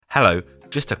Hello,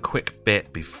 just a quick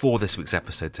bit before this week's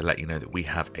episode to let you know that we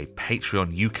have a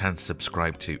Patreon you can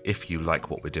subscribe to if you like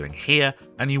what we're doing here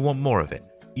and you want more of it.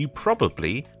 You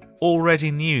probably already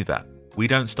knew that. We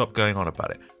don't stop going on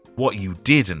about it. What you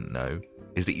didn't know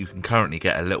is that you can currently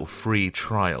get a little free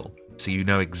trial, so you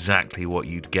know exactly what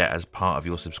you'd get as part of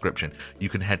your subscription. You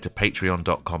can head to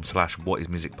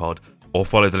patreon.com/whatismusicpod or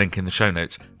follow the link in the show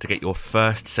notes to get your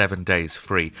first 7 days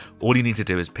free. All you need to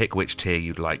do is pick which tier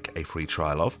you'd like a free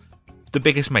trial of. The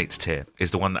Biggest Mates tier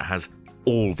is the one that has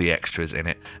all the extras in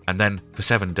it, and then for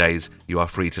 7 days you are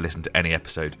free to listen to any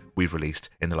episode we've released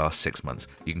in the last 6 months.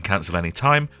 You can cancel any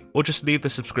time or just leave the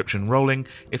subscription rolling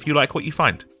if you like what you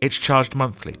find. It's charged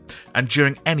monthly, and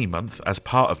during any month, as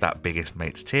part of that Biggest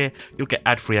Mates tier, you'll get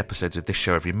ad-free episodes of this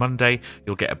show every Monday,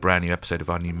 you'll get a brand new episode of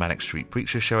our new Manic Street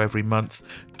Preacher show every month,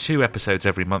 2 episodes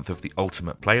every month of the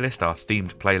Ultimate Playlist, our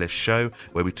themed playlist show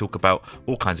where we talk about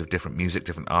all kinds of different music,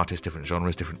 different artists, different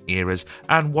genres, different eras,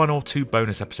 and 1 or 2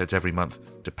 bonus episodes every month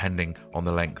depending on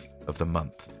the length of the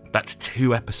month. That's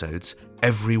 2 episodes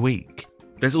every week.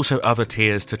 There's also other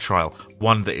tiers to trial.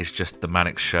 One that is just the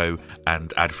Manic Show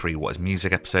and ad-free What Is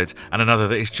Music episodes, and another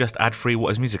that is just ad-free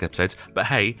What Is Music episodes. But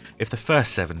hey, if the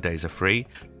first 7 days are free,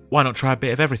 why not try a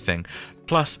bit of everything?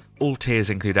 Plus, all tiers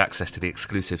include access to the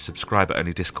exclusive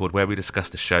subscriber-only Discord where we discuss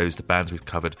the shows, the bands we've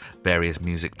covered, various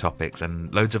music topics,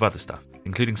 and loads of other stuff,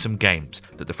 including some games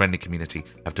that the friendly community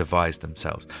have devised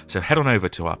themselves. So head on over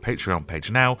to our Patreon page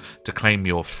now to claim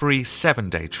your free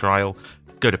 7-day trial.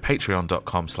 Go to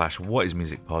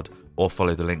patreon.com/whatismusicpod or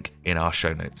follow the link in our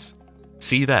show notes.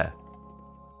 See you there.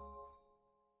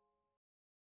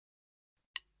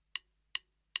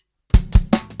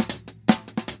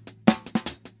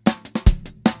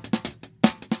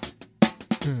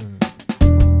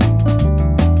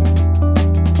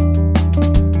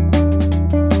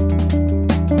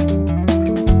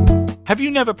 Have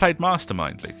you never played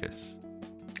Mastermind, Lucas?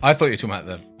 I thought you were talking about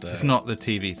the... It's not the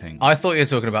TV thing. I thought you were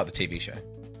talking about the TV show.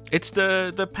 It's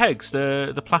the pegs,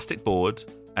 the plastic board,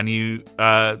 and you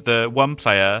the one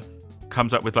player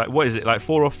comes up with like, what is it, like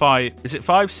 4 or 5? Is it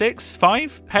 5, 6,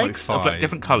 5 pegs Like 5. of like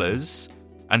different colours,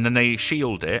 and then they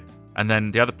shield it, and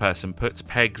then the other person puts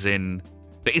pegs in.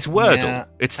 It's Wordle. Yeah.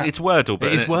 It's Wordle, but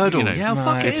It is Wordle. You know, Yeah, No,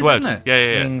 fuck it it's is, Wordle. isn't it?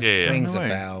 Yeah. Rings No way.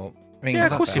 about. Rings Yeah,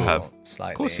 of course you about have.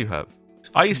 Slightly. Of course you have.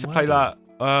 I used to play that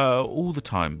all the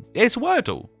time. It's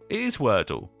Wordle. It is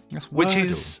Wordle. That's Which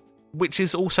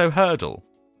is also Hurdle.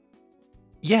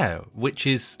 Yeah, which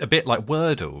is a bit like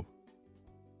Wordle.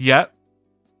 Yeah.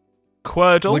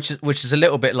 Quordle. Which is a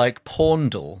little bit like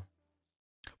Porndle.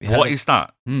 What is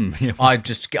that? Yeah. I'm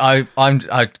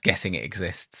guessing it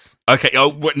exists. Okay.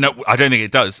 Oh no, I don't think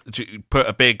it does. Put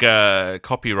a big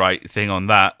copyright thing on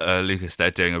that, Lucas.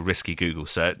 They're doing a risky Google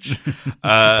search.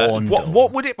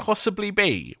 What would it possibly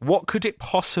be? What could it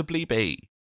possibly be?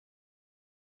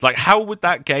 Like, how would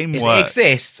that game work? It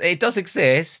exists. It does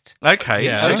exist. Okay.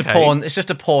 Yeah. It's just a porn. It's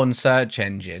just a porn search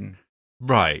engine.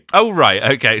 Right. Oh right.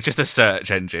 Okay. It's just a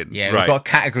search engine. Yeah, right. we've got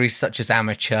categories such as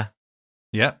amateur.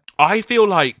 Yeah. I feel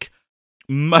like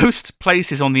most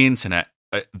places on the internet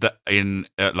that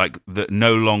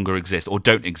no longer exist or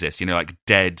don't exist, you know, like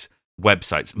dead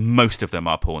websites, most of them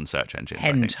are porn search engines.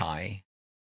 Hentai.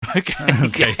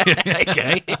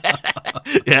 Okay.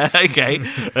 Yeah, okay,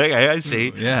 I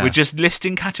see. Yeah. We're just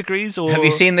listing categories, or Have you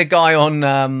seen the guy on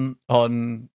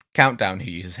Countdown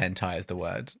who uses hentai as the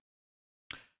word?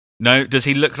 No, does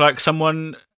he look like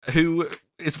someone who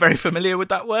is very familiar with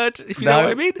that word, if you know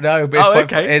what I mean? No,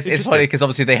 but it's Interesting. funny because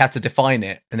obviously they have to define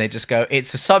it, and they just go,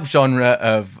 it's a subgenre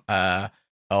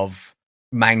of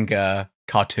manga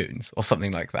cartoons or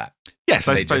something like that. Yes,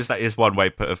 I They suppose just- that is one way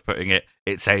of putting it.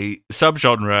 It's a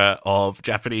subgenre of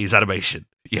Japanese animation.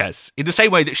 Yes, in the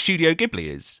same way that Studio Ghibli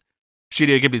is.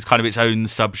 Studio Ghibli is kind of its own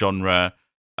subgenre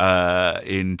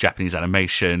in Japanese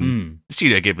animation.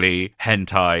 Studio Ghibli,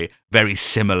 hentai, very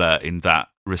similar in that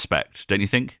respect, don't you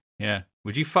think? Yeah.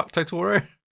 Would you fuck Totoro?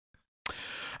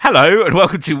 Hello, and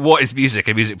welcome to What Is Music,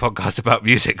 a music podcast about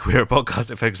music. We're a podcast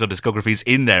that focuses on discographies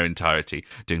in their entirety,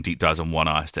 doing deep dives on one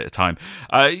artist at a time.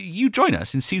 You join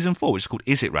us in Season 4, which is called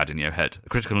Is It Rad in Your Head? A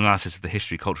critical analysis of the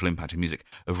history, cultural impact, and music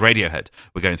of Radiohead.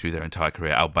 We're going through their entire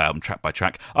career, album by album, track by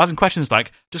track, asking questions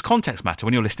like, does context matter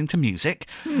when you're listening to music?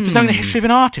 Does knowing the history of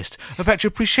an artist affect your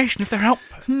appreciation of their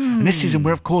output? And this season,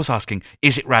 we're of course asking,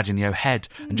 is it rad in your head?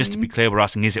 And just to be clear, we're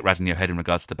asking, is it rad in your head in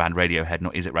regards to the band Radiohead,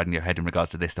 not is it rad in your head in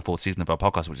regards to this, the 4th season of our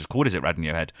podcast, which is called Is It Rad in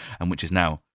Your Head, and which is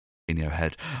now in your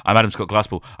head. I'm Adam Scott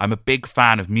Glasspool. I'm a big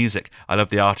fan of music. I love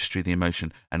the artistry, the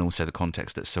emotion, and also the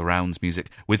context that surrounds music.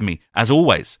 With me, as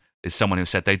always, is someone who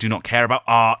said they do not care about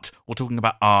art or talking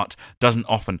about art, doesn't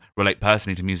often relate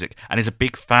personally to music, and is a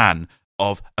big fan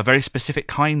of a very specific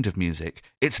kind of music.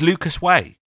 It's Lucas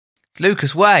Way. It's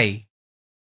Lucas Way.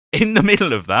 In the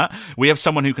middle of that, we have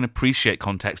someone who can appreciate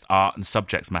context, art, and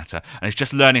subject matter, and is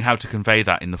just learning how to convey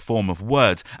that in the form of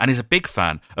words, and is a big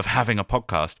fan of having a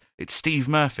podcast. It's Steve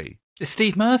Murphy. It's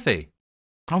Steve Murphy.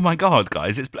 Oh my God,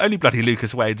 guys, it's only bloody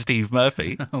Lucas Way and Steve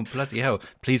Murphy. Oh, bloody hell.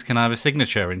 Please can I have a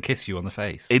signature and kiss you on the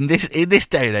face? In this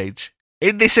day and age,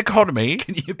 in this economy,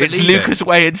 Can you it's believe Lucas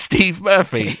Way and Steve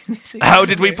Murphy. How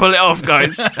did we pull it off,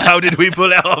 guys? How did we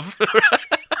pull it off?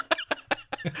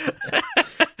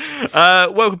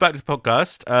 Welcome back to the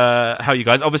podcast. How are you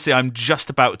guys? Obviously, I'm just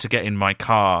about to get in my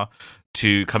car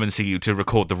to come and see you to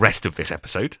record the rest of this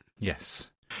episode. Yes.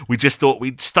 We just thought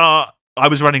we'd start. I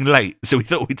was running late, so we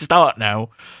thought we'd start now,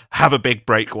 have a big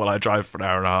break while I drive for an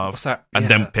hour and a half, What's that? and Yeah.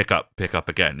 then pick up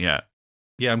again. Yeah.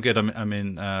 Yeah, I'm good. I'm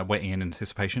in waiting in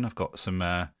anticipation. I've got some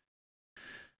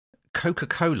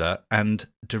Coca-Cola and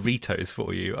Doritos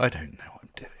for you. I don't know what I'm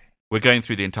doing. We're going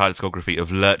through the entire discography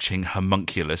of lurching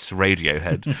homunculus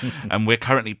Radiohead, and we're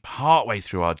currently partway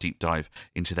through our deep dive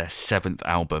into their 7th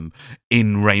album,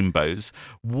 In Rainbows.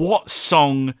 What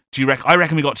song do you reckon? I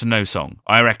reckon we got to No Song.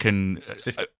 I reckon...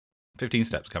 15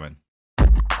 steps coming.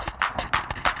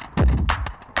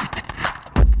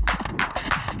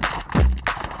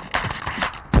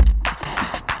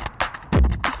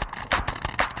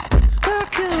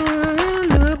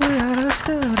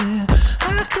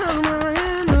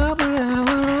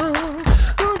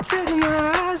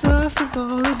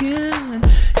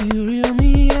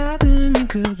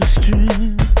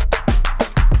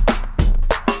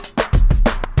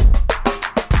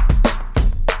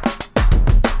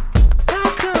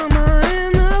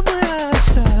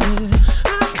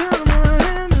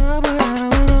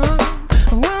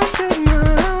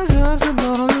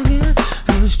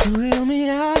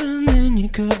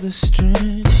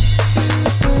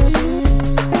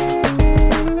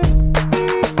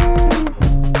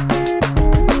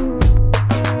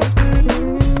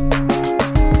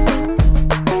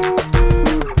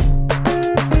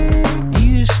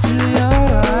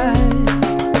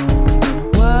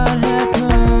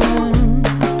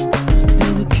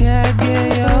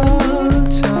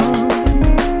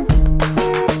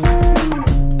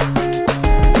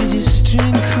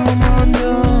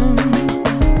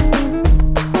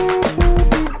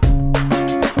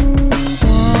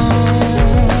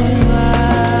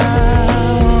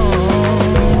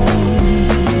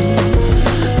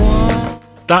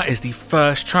 That is the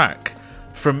first track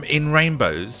from In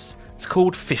Rainbows. It's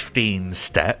called 15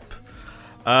 Step.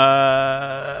 Do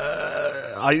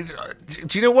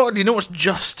you know what? Do you know what's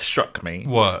just struck me?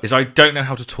 What? Is I don't know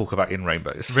how to talk about In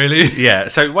Rainbows. Really? Yeah.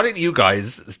 So why don't you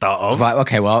guys start off? Right,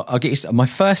 okay, well, I'll get you my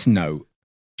first note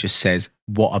just says,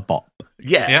 what a bop.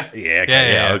 Yeah. Yeah?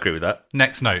 Okay, Yeah. I'll agree with that.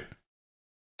 Next note.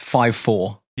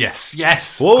 5-4.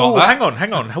 Yes. Whoa, Got that.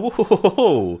 hang on.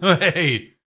 Whoa. Hey.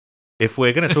 If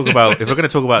we're going to talk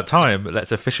about time,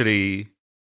 let's officially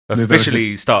Move over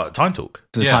start time talk.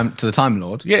 To the Time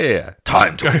Lord. Yeah.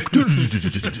 Time talk.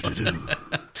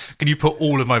 Can you put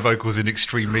all of my vocals in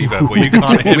extreme reverb where you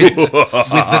can't hear me? with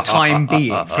the time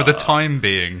being. For the time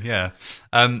being, yeah.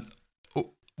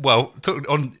 Well,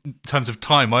 on in terms of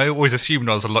time, I always assumed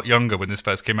I was a lot younger when this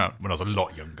first came out. When I was a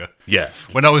lot younger. Yeah.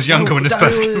 When I was younger when this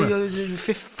first came out.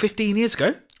 15 years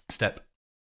ago? Step.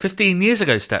 15 years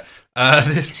ago, Step.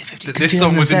 This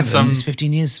song was in some... It's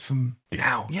 15 years from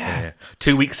now. Yeah.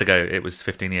 2 weeks ago, it was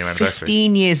 15-year anniversary.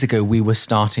 15 years ago, we were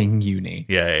starting uni.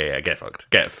 Yeah. Get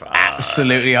fucked.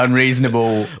 Absolutely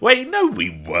unreasonable. Wait, no, we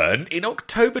weren't. In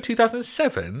October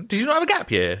 2007, did you not have a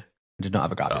gap year? I did not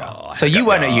have a gap year. I So had a you gap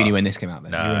weren't at year. uni when this came out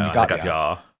then? No, you were in your I had a gap gap year.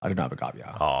 year. I did not have a gap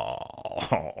year.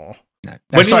 Oh. No.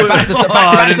 When Sorry, you were- back to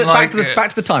the back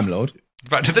to the Time Lord.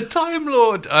 Back to the Time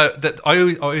Lord. That I I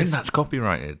think always... that's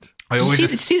copyrighted. I Did always you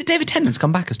see that David Tennant's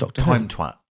come back as Doctor Who? Time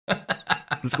twat.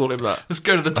 Let's call him that. Let's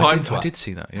go to the time I twat. did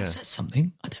see that, yeah. That's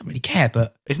something. I don't really care,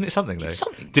 but Isn't it something, though? It's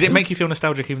something. Did it make you feel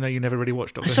nostalgic even though you never really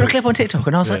watched Doctor I saw a Who? clip on TikTok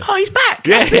and I was like, oh, he's back.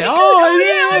 Yeah. That's really good.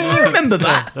 Oh, I remember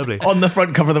that. Lovely. On the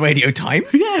front cover of the Radio Times.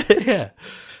 Yeah.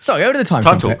 Sorry, over to the time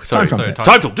Time trumpet. talk. Sorry. Time Sorry, trumpet.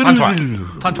 Time talk. Time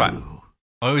twat. Time twat.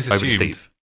 I always Over to assumed...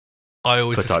 Steve I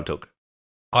always... for time talk.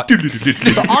 But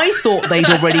I thought they'd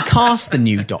already cast the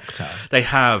new Doctor. They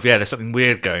have, yeah, there's something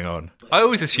weird going on. I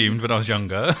always assumed when I was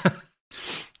younger.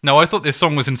 No, I thought this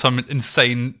song was in some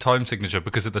insane time signature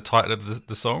because of the title of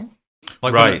the song.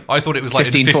 Like, Right. I thought it was like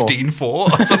 15-4. 15-4 or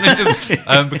something,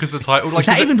 just, because the title. Like, Is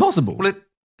that even possible? Well,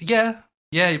 yeah,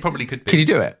 you probably could be. Can you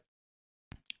do it?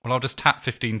 Well, I'll just tap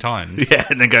 15 times. Yeah,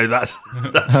 and then go, that's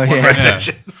Oh, one yeah.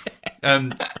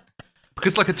 rotation.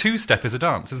 Because like a two-step is a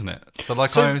dance, isn't it? So like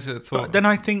So, I always thought. But then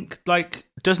I think, like,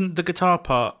 doesn't the guitar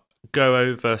part go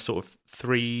over sort of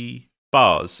 3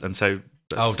 bars, and so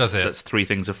does it? That's 3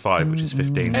 things of 5, which is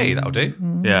 15. Hey, that'll do.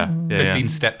 Yeah,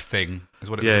 15-step thing is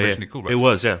what it was originally called. Right? It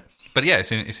was, yeah. But yeah,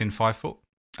 it's in 5/4,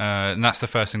 and that's the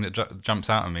first thing that jumps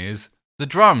out at me is the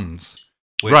drums,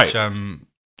 which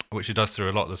which it does through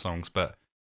a lot of the songs, but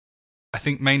I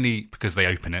think mainly because they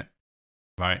open it,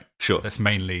 right? Sure. That's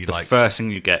mainly The first thing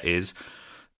you get is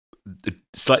the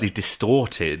slightly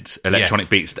distorted electronic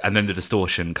beats, and then the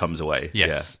distortion comes away.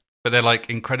 Yes. But they're like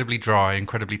incredibly dry,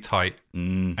 incredibly tight,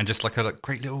 and just like a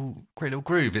great little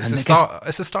groove. It's the star.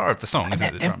 It's the star of the song, isn't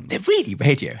it? The drums. They're really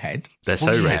Radiohead. They're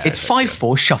so Radiohead. It's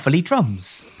 5/4 shuffly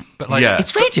drums. But like,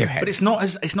 it's Radiohead. But it's not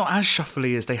as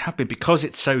shuffly as they have been because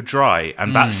it's so dry,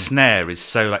 and that snare is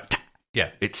so like.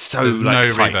 Yeah, it's so there's like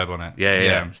no tight. reverb on it.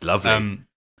 Yeah, it's lovely.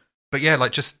 But yeah,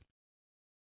 like just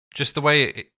the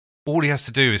way all he has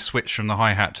to do is switch from the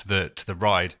hi-hat to the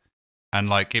ride, and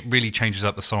like it really changes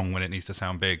up the song when it needs to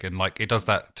sound big, and like it does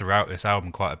that throughout this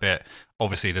album quite a bit.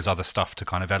 Obviously, there's other stuff to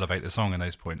kind of elevate the song in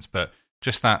those points, but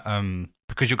just that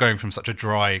because you're going from such a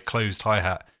dry, closed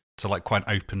hi-hat to like quite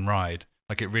an open ride,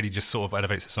 like it really just sort of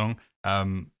elevates the song.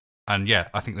 And yeah,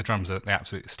 I think the drums are the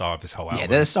absolute star of this whole album. Yeah,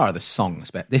 they're the star of the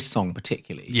songs, but this song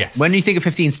particularly. Yes. When you think of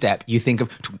 15-step, you think of...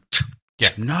 Yeah.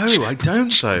 No, I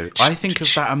don't though. I think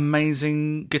of that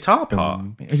amazing guitar part.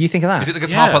 You think of that? Is it the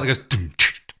guitar part that goes...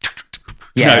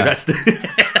 Yeah. No, that's the...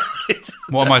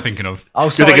 What am I thinking of? Oh,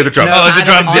 You think of the drums. No, Oh, it's the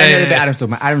drums, I know yeah, the bit yeah. Adam's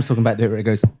talking about. Adam's talking about the bit where it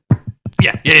goes...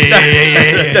 Yeah.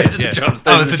 Those are the drums.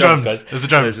 Oh, it's the drums. Guys. There's the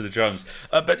drums. Those are the drums.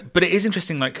 But it is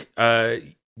interesting. Like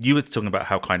you were talking about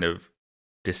how kind of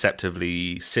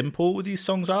deceptively simple these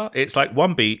songs are. It's like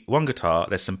one beat, one guitar.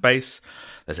 There's some bass.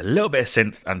 There's a little bit of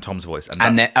synth and Tom's voice,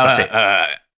 and that's it.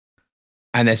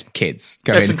 And there's kids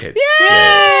going... There's some kids.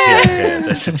 Yeah.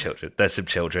 There's some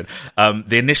children.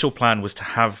 The initial plan was to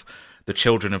have the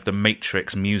children of the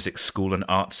Matrix Music School and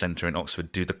Art Centre in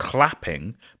Oxford do the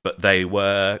clapping, but they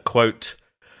were, quote,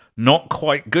 not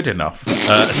quite good enough.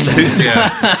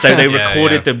 So they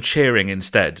recorded them cheering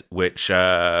instead, which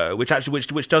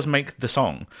does make the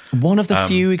song. One of the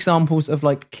few examples of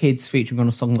like kids featuring on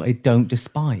a song that I don't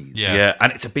despise. Yeah,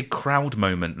 and it's a big crowd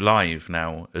moment live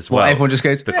now as well. Everyone just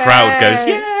goes... The crowd goes,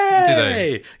 yay! Do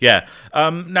they? Yeah.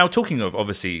 Now, talking of,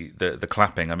 obviously, the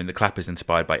clapping, I mean, the clap is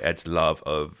inspired by Ed's love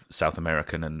of South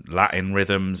American and Latin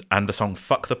rhythms and the song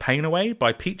Fuck the Pain Away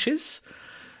by Peaches.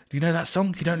 Do you know that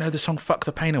song? You don't know the song Fuck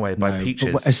the Pain Away by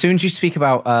Peaches? But as soon as you speak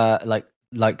about like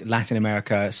Latin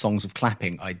America songs of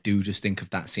clapping, I do just think of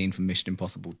that scene from Mission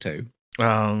Impossible 2.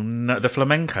 Oh, no, the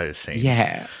flamenco scene.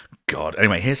 Yeah. God.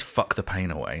 Anyway, here's Fuck the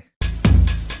Pain Away.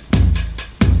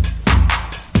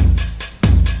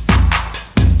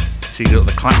 See, you got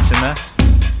the claps in there?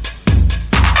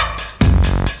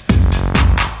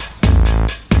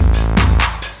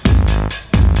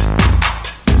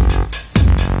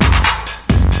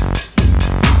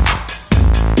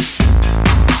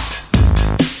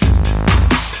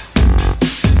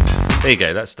 There you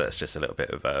go. That's just a little bit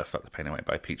of Fuck the Pain Away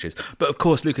by Peaches. But of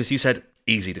course, Lucas, you said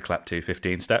easy to clap to,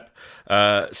 15-step.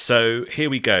 So here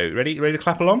we go. Ready to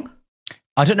clap along?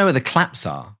 I don't know where the claps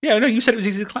are. Yeah, no, you said it was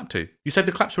easy to clap to. You said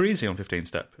the claps were easy on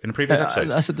 15-step in a previous episode.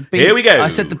 I said the beat. Here we go. I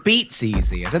said the beat's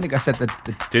easy. I don't think I said the...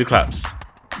 Do the claps.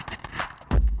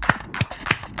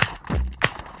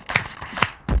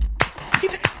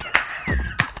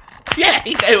 Yeah,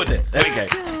 he nailed it. There we go.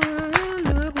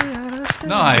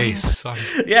 Nice.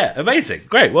 Yeah, amazing.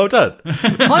 Great, well done. Look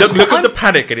at the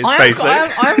panic in his face.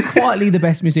 I'm quietly the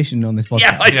best musician on this podcast.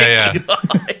 Yeah, I think you are.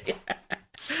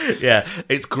 Yeah,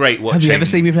 it's great watching. Have you ever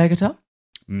seen me play guitar?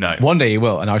 No. One day you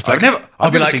will, and I've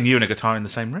never seen you and a guitar in the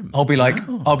same room. I'll be like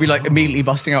immediately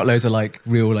busting out loads of like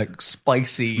real like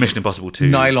spicy Mission Impossible 2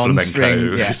 nylon flamenco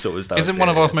string, yeah. sort of stuff. Isn't one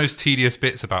of our most tedious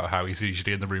bits about how he's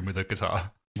usually in the room with a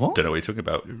guitar? What? Don't know what you're talking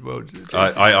about. Well,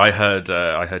 I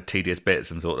heard tedious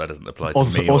bits and thought that doesn't apply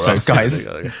to me. Also, or us. guys,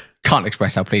 can't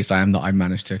express how pleased I am that I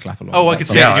managed to clap along. Oh, I could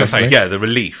see it in your face. Yeah, the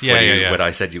relief Yeah, when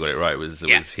I said you got it right was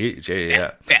huge.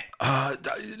 Yeah.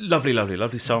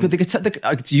 Lovely song. But the guitar,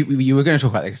 you were going to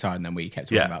talk about the guitar, and then we kept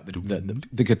talking about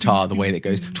the guitar, the way that it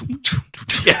goes.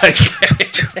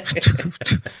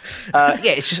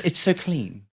 It's so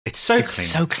clean. It's so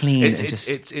clean.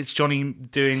 It's Johnny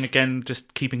doing, again,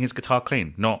 just keeping his guitar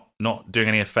clean, not doing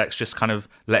any effects, just kind of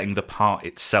letting the part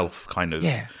itself kind of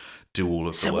do all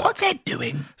of the work. So what's Ed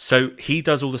doing? So he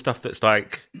does all the stuff that's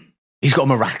like... He's got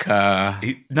a maraca.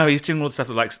 He's doing all the stuff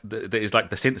that is like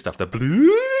the synth stuff, the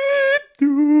blue...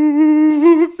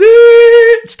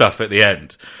 stuff at the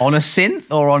end. On a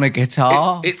synth or on a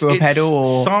guitar through a pedal?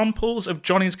 Or... samples of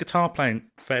Johnny's guitar playing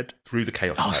fed through the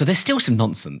Chaos. Oh, so there's still some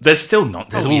nonsense. There's still not.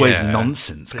 There's always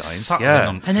nonsense, There's guys. subtle Yeah.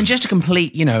 nonsense. And then just to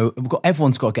complete,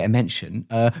 everyone's got to get a mention.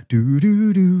 Yeah,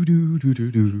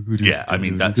 I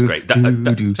mean, that's great. Is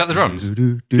that the drums?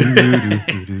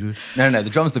 No, the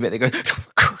drums are the bit that go.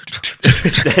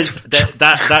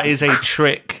 That is a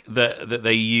trick that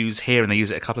they use here, and they use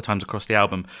it a couple of times across the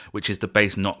album, which is the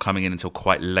bass not coming in until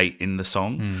quite late in the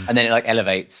song. And then it like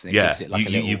elevates. And gives it like a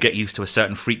little... you get used to a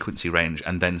certain frequency range,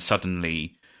 and then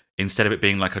suddenly, instead of it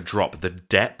being like a drop, the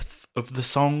depth of the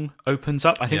song opens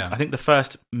up. I think the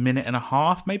first minute and a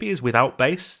half maybe is without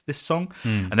bass, this song,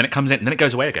 and then it comes in, and then it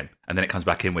goes away again, and then it comes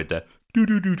back in with the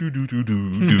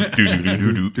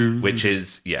which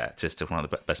is just one of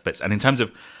the best bits. And in terms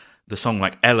of the song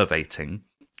like elevating,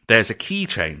 there's a key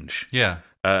change. Yeah.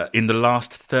 In the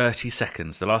last 30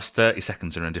 seconds. The last 30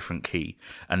 seconds are in a different key.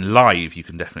 And live, you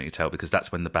can definitely tell, because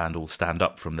that's when the band all stand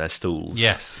up from their stools.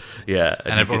 Yes. Yeah.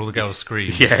 And all the girls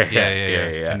scream.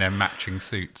 Yeah. In their matching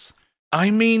suits. I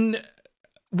mean,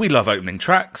 we love opening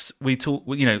tracks.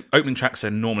 Opening tracks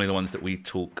are normally the ones that we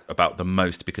talk about the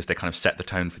most because they kind of set the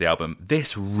tone for the album.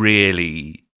 This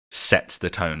really sets the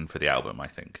tone for the album, I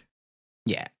think.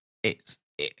 Yeah, it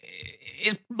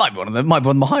might be one of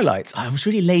the highlights. I was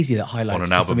really lazy that highlights on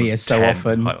an album for me is so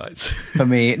often highlights. For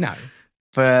me, no.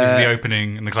 It's the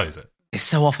opening and the closer. It's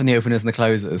so often the openers and the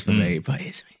closers for me, but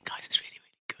it's really,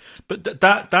 really good. But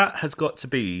that has got to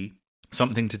be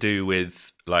something to do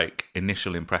with like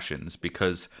initial impressions,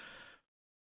 because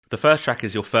the first track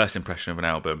is your first impression of an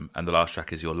album, and the last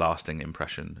track is your lasting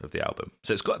impression of the album.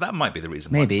 So that might be the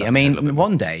reason. Maybe. I mean,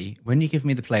 one day when you give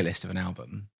me the playlist of an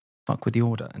album, fuck with the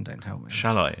order and don't tell me.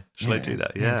 Shall I? Shall I do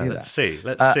that? Yeah. Let's see.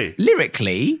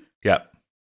 Lyrically, yeah.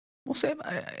 What's it?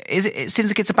 It seems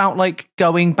like it's about like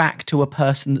going back to a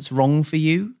person that's wrong for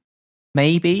you.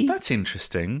 Maybe that's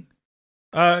interesting.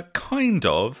 Kind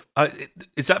of.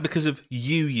 Is that because of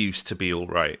you used to be all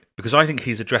right? Because I think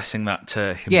he's addressing that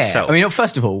to himself. Yeah. I mean,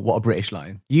 first of all, what a British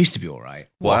line. Used to be all right.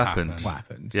 What happened? What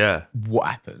happened? Yeah. What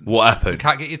happened? What happened? You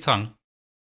can't get your tongue.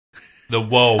 The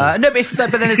whoa. No, but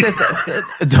then there's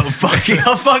don't fucking.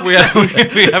 Oh, fuck. We haven't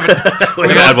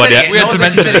had one yet. We had to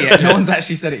mention it yet. No one's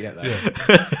actually said it yet, though.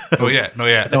 Yeah. Not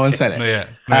yet. No one said it. Not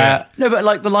yet. No, but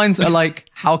like the lines that are like,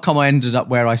 how come I ended up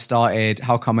where I started?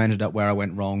 How come I ended up where I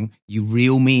went wrong? You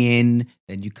reel me in,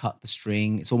 then you cut the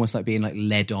string. It's almost like being like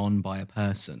led on by a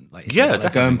person. Like, it's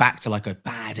like going back to like a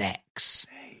bad ex,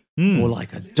 or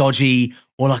like a dodgy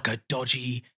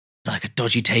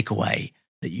takeaway.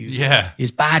 That is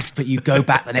bad, but you go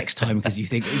back the next time because you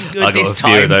think it's good this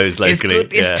time. I got a few of those locally. It's good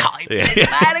this time. Yeah. It's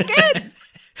bad again.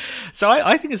 So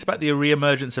I think it's about the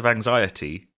reemergence of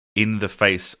anxiety in the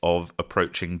face of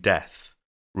approaching death,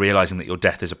 realizing that your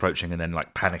death is approaching, and then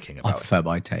like panicking about it. I prefer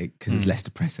my take because it's less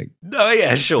depressing. No,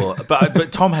 yeah, sure,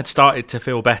 but Tom had started to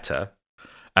feel better,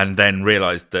 and then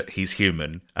realized that he's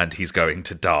human and he's going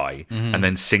to die, and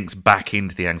then sinks back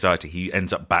into the anxiety. He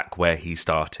ends up back where he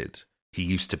started. He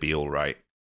used to be all right.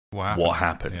 What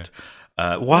happened?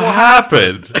 Yeah. What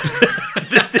happened?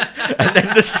 And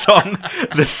then the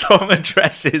song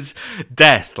addresses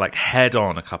death like head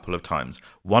on a couple of times.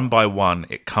 One by one,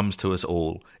 it comes to us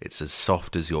all. It's as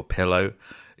soft as your pillow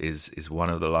is one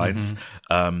of the lines.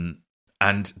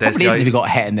 And there's probably isn't if you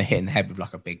got hit in the head with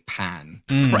like a big pan.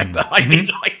 Right, but I mean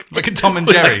like a Tom and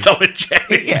Jerry. Like Tom and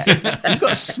Jerry. Yeah. You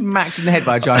got smacked in the head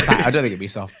by a giant pan. I don't think it'd be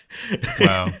soft.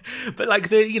 Wow. But like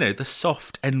the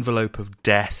soft envelope of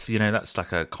death, that's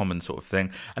like a common sort of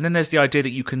thing. And then there's the idea that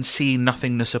you can see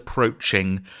nothingness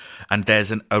approaching, and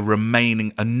there's a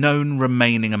known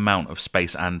remaining amount of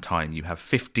space and time. You have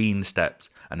 15 steps,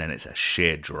 and then it's a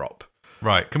sheer drop.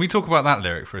 Right, can we talk about that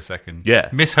lyric for a second? Yeah.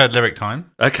 Misheard lyric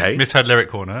time. Okay. Misheard lyric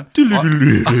corner.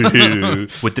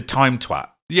 With the time twat.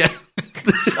 Yeah.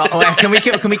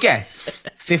 Can we guess?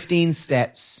 15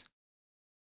 steps,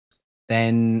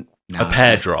 then... A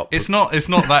pear drop. It's not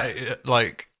that,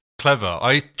 like, clever.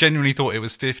 I genuinely thought it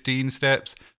was 15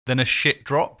 steps, then a shit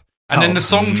drop. And then the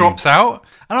song drops out,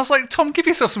 and I was like, "Tom, give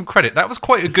yourself some credit. That was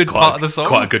quite a good part of the song.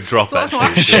 Quite a good drop,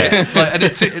 actually." Shit. Like,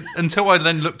 until I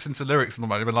then looked into the lyrics in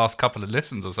the last couple of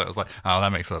listens or so, I was like, "Oh,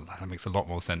 that makes a lot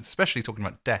more sense." Especially talking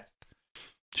about death.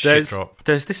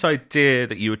 There's this idea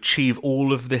that you achieve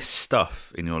all of this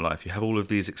stuff in your life. You have all of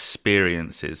these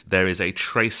experiences. There is a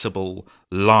traceable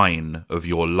line of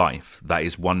your life that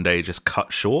is one day just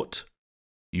cut short.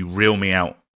 You reel me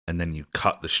out, and then you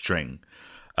cut the string.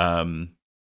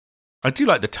 I do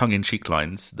like the tongue-in-cheek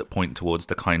lines that point towards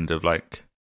the kind of like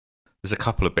There's a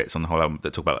couple of bits on the whole album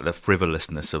that talk about the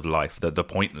frivolousness of life, the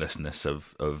pointlessness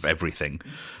of everything.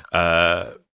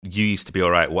 You used to be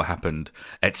all right, what happened,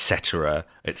 etc.,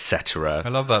 etc. I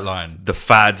love that line. The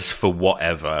fads for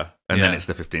whatever, and then it's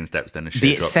the 15 steps, then a shit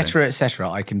The drop etc., etc.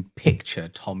 I can picture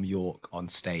Tom York on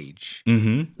stage,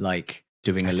 like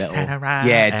doing a little,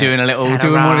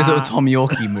 doing one of his little Tom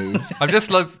Yorkie moves. I just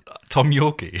love Tom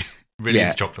Yorkie. Really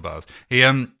into chocolate bars.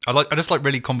 I just like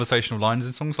really conversational lines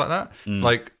in songs like that.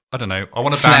 Like, I don't know, I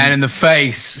want a Fan in the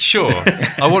face. Sure.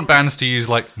 I want bands to use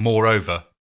like moreover.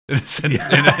 In a song,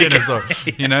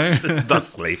 you know?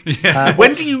 Thusly.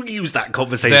 When do you use that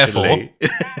conversationally?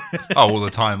 Therefore. All the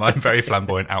time. I'm very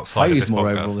flamboyant outside of this podcast. I use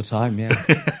moreover all the time,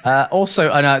 yeah. Also,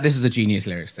 I know this is a Genius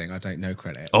Lyrics thing. I don't know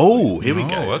credit. Oh, here we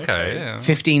go. Okay, yeah.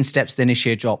 15 steps, then a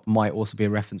sheer drop might also be a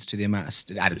reference to the amount of...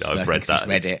 I've read that.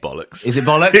 Read it. Bollocks. Is it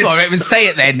bollocks? I won't even say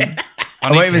it then. I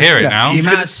need to hear it now. The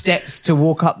amount of steps to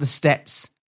walk up the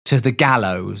steps to the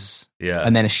gallows,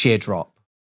 and then a sheer drop.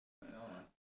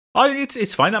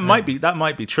 It's fine. That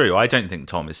might be true. I don't think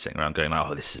Tom is sitting around going,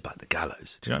 "Oh, this is about the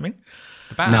gallows." Do you know what I mean?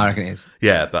 The band. No, I reckon it is.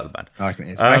 Yeah, about the band. I reckon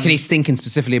it is. I reckon he's thinking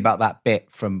specifically about that bit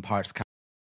from Pirates of the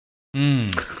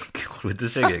Caribbean. With the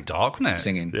singing. That's dark, isn't it?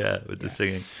 Singing. Yeah, with the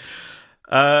singing.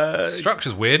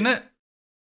 Structure's weird, isn't it?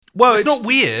 Well, it's not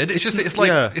weird.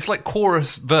 It's like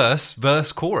chorus,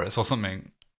 verse, chorus, or something.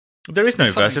 There is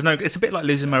no verse. It's a bit like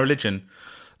Losing My Religion.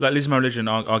 Like Losing My Religion,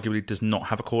 arguably does not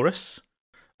have a chorus.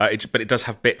 But it does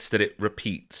have bits that it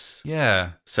repeats.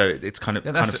 Yeah. So it's kind of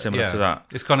similar to that.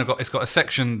 It's got a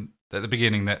section at the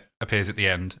beginning that appears at the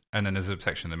end, and then there's a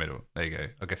section in the middle. There you go.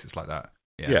 I guess it's like that.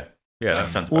 Yeah. That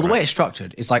sounds. Well, the way it's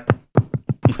structured, it's like.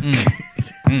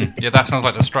 Yeah, that sounds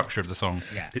like the structure of the song.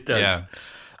 Yeah, it does. Yeah.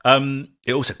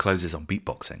 It also closes on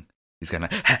beatboxing. He's going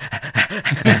like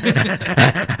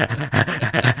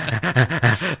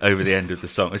over the end of the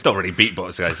song. It's not really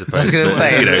beatboxing, I suppose. I was going to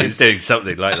say, he's doing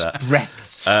something like that.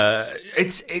 Breaths.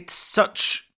 It's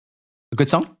such a good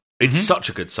song. It's such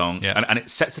a good song, and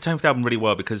it sets the tone for the album really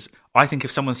well. Because I think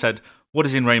if someone said, "What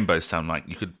does In Rainbows sound like?"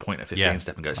 you could point at 15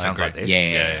 Step and go, "Sounds like this."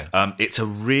 Yeah. It's a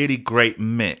really great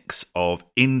mix of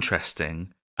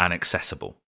interesting and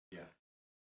accessible. Yeah,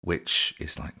 which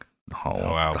is like. The whole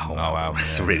album.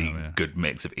 It's a really good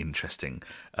mix of interesting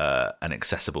and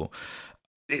accessible.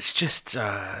 It's just,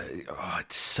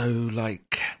 it's so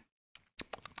like,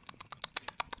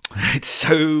 it's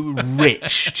so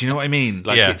rich. Do you know what I mean?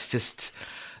 Like, it's just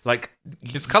like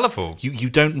it's colourful. You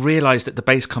don't realise that the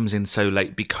bass comes in so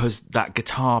late because that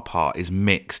guitar part is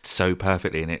mixed so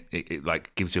perfectly, and it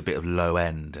like gives you a bit of low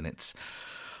end, and it's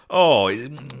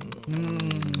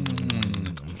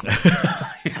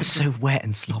That's so wet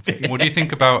and sloppy. What do you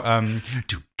think about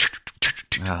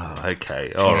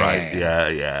okay. All right.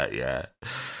 Yeah.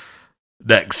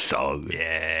 Next song.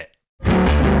 Yeah.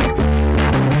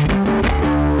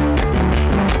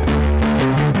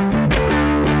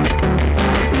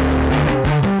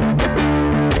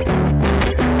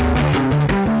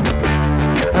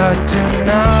 I do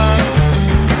not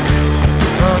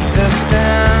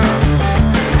understand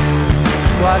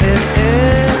what it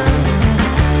is.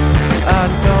 I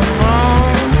don't know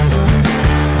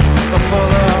for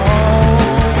the holes.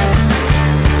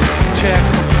 Check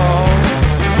for holes.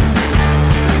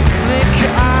 Blink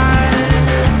your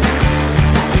eyes.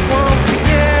 Won't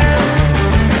forget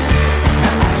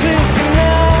till you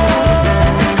know.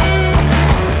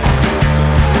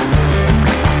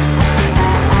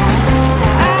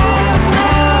 I have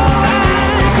no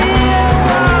idea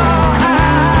what I'm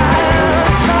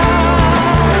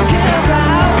talking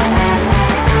about.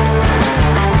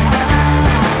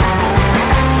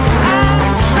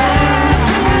 I'm trapped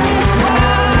in this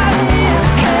body,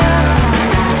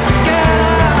 can't get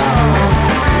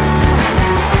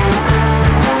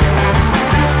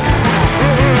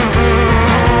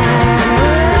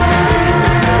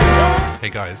Hey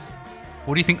guys,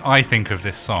 what do you think I think of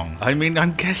this song? I mean,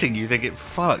 I'm guessing you think it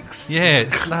fucks. Yeah,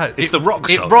 it slaps. It's the rock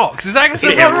song. It rocks. It's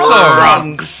actually It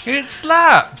rocks. It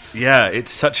slaps. Yeah,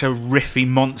 it's such a riffy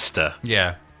monster.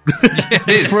 Yeah.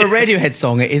 For a Radiohead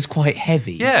song, it is quite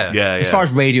heavy. Yeah. As far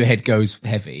as Radiohead goes,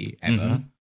 heavy ever.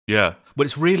 Yeah, but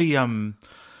it's really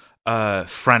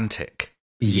frantic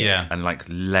Yeah. and like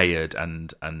layered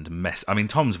and mess. I mean,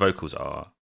 Tom's vocals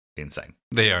are insane.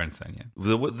 They are insane, yeah.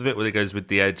 The bit where it goes with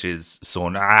the edges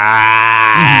sawn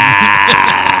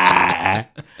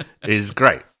is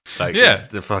great. Like, it's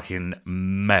the fucking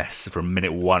mess from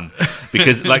minute one.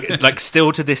 Because like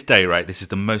still to this day, right, this is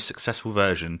the most successful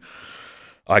version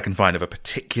I can find of a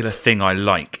particular thing I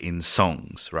like in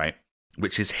songs, right?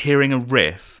 Which is hearing a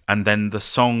riff and then the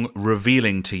song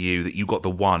revealing to you that you got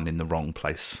the one in the wrong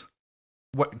place.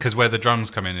 because where the drums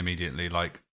come in immediately,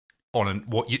 like on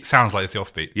what sounds like it's the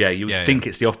offbeat. Yeah, you would think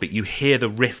it's the offbeat. You hear the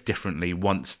riff differently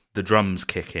once the drums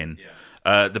kick in.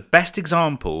 The best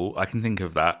example I can think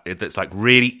of that's like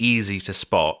really easy to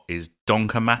spot is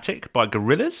Donkomatic by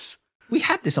Gorillaz. We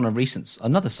had this on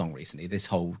another song recently, this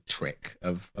whole trick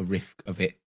of a riff of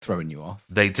it throwing you off.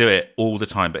 They do it all the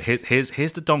time, but here's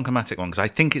the Donkomatic one, because I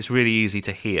think it's really easy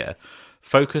to hear.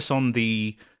 Focus on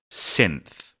the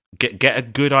synth. Get a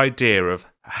good idea of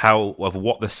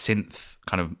what the synth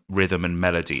kind of rhythm and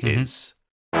melody is.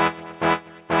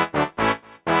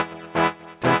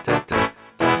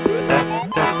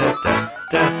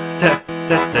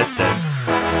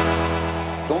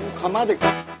 Donkomatic.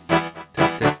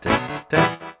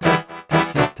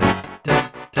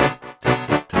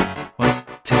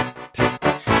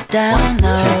 Down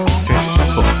low.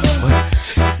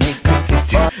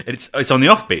 It's on the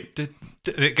offbeat.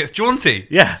 It gets jaunty.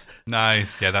 Yeah.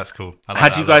 Nice. Yeah, that's cool. I like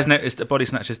Had that you guys noticed that Body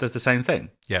Snatchers does the same thing?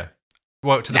 Yeah.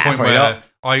 Well, to the point probably where not.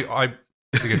 I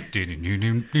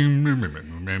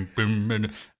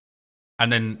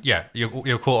and then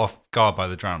you're caught off guard by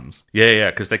the drums.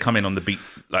 Yeah, because they come in on the beat,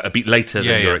 like a beat later than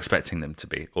Yeah. you're expecting them to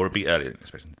be, or a beat earlier than you're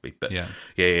expecting them to be. But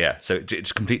yeah. So it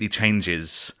just completely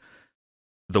changes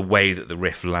the way that the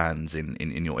riff lands in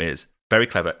your ears. Very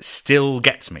clever. Still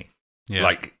gets me. Yeah.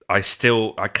 Like I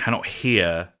can't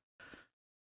hear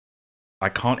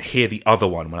the other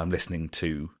one when I'm listening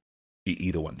to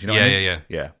either one. Do you know what I mean?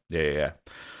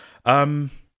 Yeah.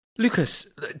 Lucas,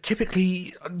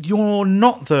 typically you're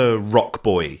not the rock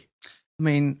boy. I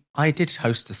mean, I did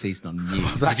host a season on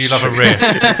News. Did you love a riff?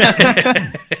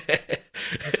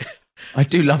 I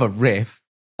do love a riff.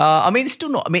 I mean, it's still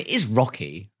not. I mean, it is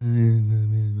rocky.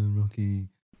 Rocky.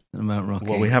 About Rocky.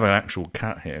 Well, we have an actual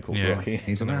cat here called Yeah. Rocky.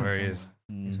 He's I don't know around where he is.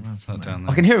 He's around Not somewhere. down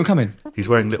there. I can hear him coming. He's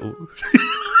wearing little.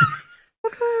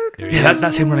 Here he Yeah, is.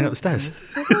 that's him running up the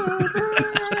stairs.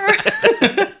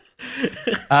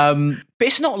 But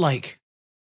it's not like,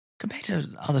 compared to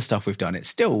other stuff we've done, it's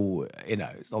still,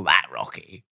 it's not that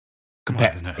rocky.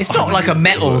 It's not like a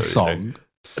metal song.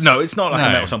 No, it's not like a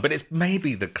No. metal song, but it's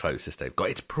maybe the closest they've got.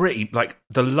 It's pretty, like,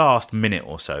 the last minute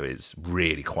or so is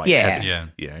really quite Yeah. heavy. Yeah.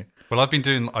 You know? Well, I've been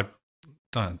doing. I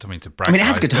don't mean to brag. I mean, it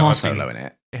has a guys, but guitar I've been- solo in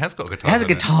it. It has got a guitar. It has a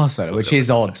solo. guitar solo, which is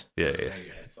odd. Yeah.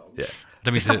 I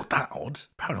don't mean It's to. not that odd.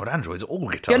 Paranoid Android's all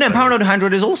guitar. Yeah, no, solos. Paranoid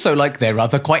Android is also like their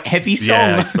other quite heavy song.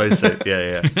 Yeah, I suppose so.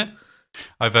 Yeah.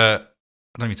 I've. I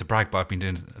don't mean to brag, but I've been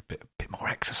doing a bit more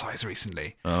exercise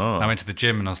recently. Oh. I went to the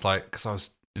gym and I was like, because I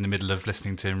was in the middle of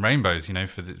listening to In Rainbows, in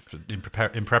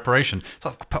preparation. So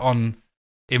I put on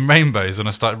In Rainbows when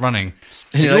I started running.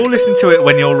 So you're listening to it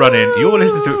when you're running. You're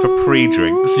listening to it for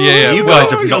pre-drinks. Yeah. You Well,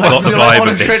 guys have not like- got the you're like vibe on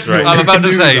a of this, treadmill. right? I'm about to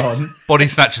Moving say, on. Body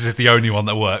Snatchers is the only one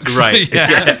that works. Right.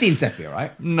 yeah. 15 Steph be all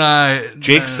right. No.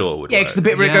 Jigsaw would Yeah, work. because the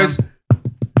bit where Yeah. it goes,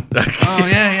 Oh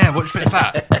yeah. Which bit's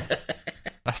that?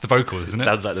 That's the vocal, isn't it?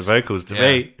 Sounds like the vocals to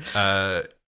me.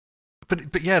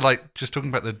 But yeah, like just talking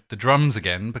about the drums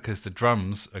again, because the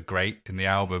drums are great in the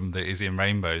album that is In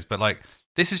Rainbows. But like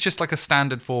this is just like a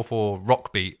standard 4/4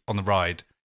 rock beat on the ride,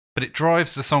 but it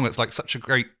drives the song. It's like such a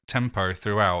great tempo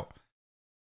throughout,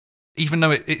 even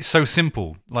though it's so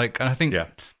simple. Like, and I think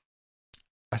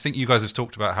you guys have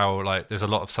talked about how like there's a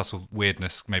lot of subtle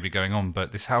weirdness maybe going on,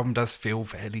 but this album does feel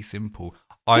fairly simple.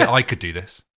 I could do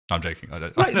this. No, I'm joking. I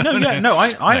don't. Right,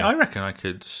 I reckon I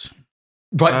could.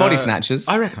 right, Body Snatchers.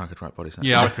 I reckon I could write Body Snatchers.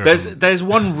 Yeah, I reckon. There's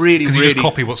one really, Because you really. just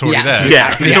copy what's already Yeah, there.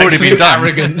 yeah, it's the already been Absolute done.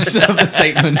 arrogance of the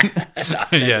statement.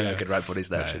 I could write Body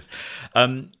Snatchers.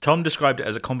 Tom described it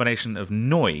as a combination of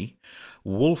Noi,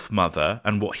 Wolf Mother,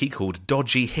 and what he called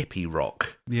dodgy hippie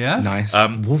rock. Yeah. Nice.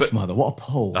 Wolf Mother, what a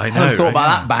pull. I know. haven't thought right? about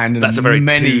that band in That's a very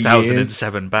many years.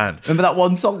 2007 band. Remember that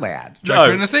one song they had?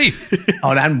 Joker and the Thief.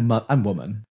 Oh, and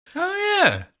Woman. Oh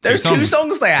yeah. There's two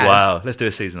songs they had. Wow, let's do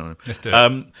a season on them. Let's do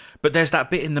it. But there's that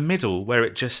bit in the middle where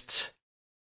it just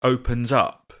opens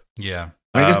up. Yeah.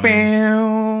 When it goes,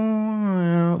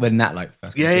 "Meow," when that like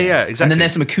first comes in. Yeah, exactly. And then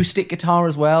there's some acoustic guitar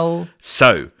as well.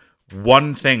 So,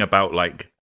 one thing about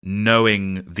like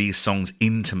knowing these songs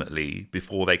intimately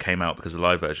before they came out because of the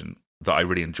live version that I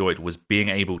really enjoyed was being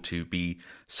able to be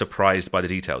surprised by the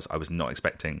details. I was not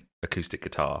expecting acoustic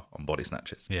guitar on Body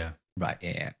Snatchers. Yeah. Right,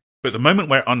 yeah. But the moment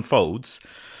where it unfolds,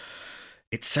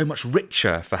 it's so much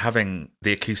richer for having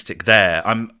the acoustic there.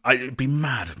 It'd be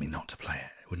mad of me not to play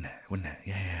it, wouldn't it?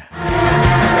 Yeah.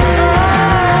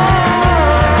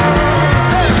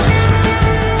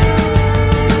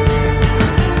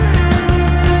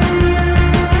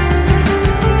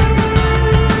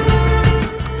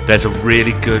 There's a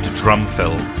really good drum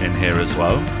fill in here as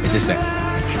well. Is this bit?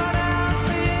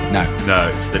 No.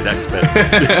 No, it's the next bit.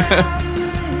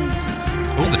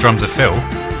 All the drums are Phil.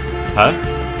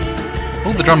 Huh?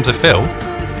 All the drums are Phil.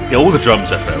 Yeah, all the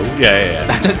drums are Phil. Yeah.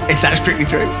 Is that strictly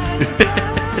true?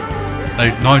 No,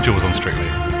 Nigel was on Strictly.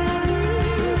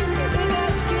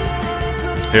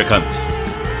 Here it comes.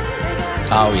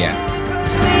 Oh yeah.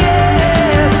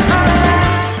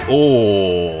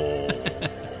 Oh.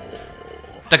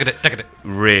 Dugga-dit.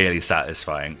 Really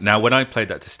satisfying. Now, when I played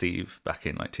that to Steve back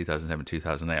in like 2007,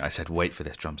 2008, I said, wait for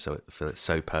this drum so feel it's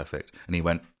so perfect. And he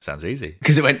went, sounds easy.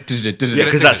 Because it went. Yeah,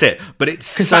 because that's it. But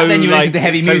it's Because so back then you like, listen to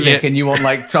heavy it's so- music and you want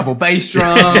like treble bass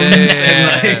drums.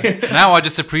 Yeah. And, like, Now I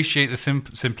just appreciate the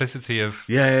simplicity of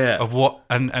Yeah. of what,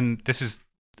 and this is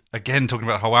again talking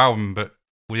about the whole album, but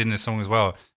within this song as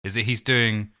well, is that he's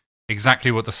doing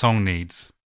exactly what the song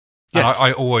needs. And Yes.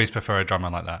 I always prefer a drummer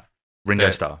like that. Ringo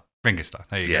Yeah. Starr. Ringo Starr.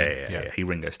 There you go. Yeah. He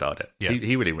Ringo starred it. Yeah.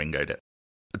 He really Ringoed it.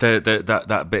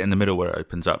 That bit in the middle where it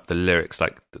opens up, the lyrics,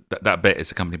 like that bit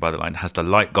is accompanied by the line, has the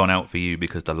light gone out for you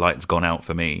because the light's gone out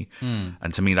for me.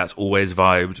 And to me, that's always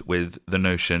vibed with the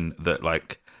notion that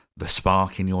like the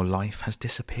spark in your life has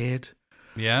disappeared.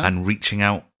 Yeah. And reaching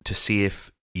out to see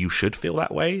if you should feel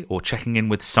that way, or checking in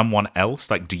with someone else.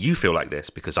 Like, do you feel like this?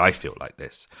 Because I feel like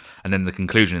this. And then the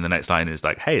conclusion in the next line is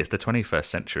like, hey, it's the 21st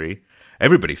century.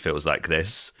 Everybody feels like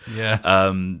this. Yeah.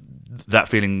 That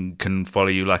feeling can follow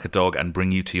you like a dog and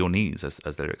bring you to your knees, as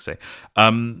the lyrics say.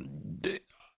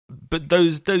 But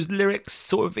those lyrics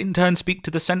sort of in turn speak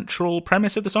to the central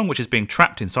premise of the song, which is being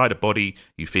trapped inside a body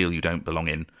you feel you don't belong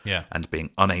in, and being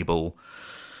unable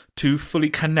to fully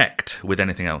connect with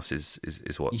anything else is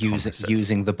what Thomas says.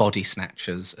 using the body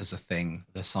snatchers as a thing,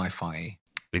 the sci-fi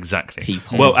Exactly.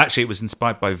 people. Well, actually, it was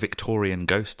inspired by Victorian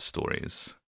ghost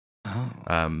stories.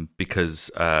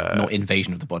 Because not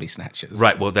Invasion of the Body Snatchers.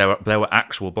 right. Well, there were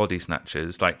actual body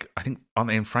snatchers. Like, I think, aren't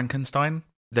they in Frankenstein?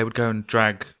 They would go and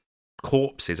drag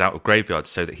corpses out of graveyards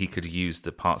so that he could use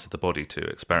the parts of the body to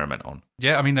experiment on.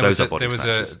 Yeah, I mean, Those are body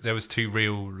snatchers. there was two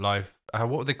real life. What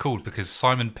were they called? Because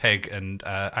Simon Pegg and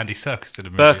Andy Serkis did a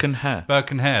movie. Burke and Hare. Burke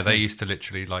and Hare. They used to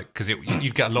literally like because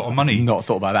you'd get a lot of money Not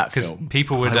thought about that because film.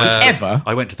 people would. Ever?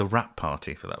 I went to the rap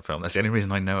party for that film. That's the only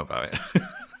reason I know about it.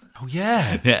 Oh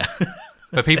yeah, Yeah.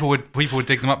 but people would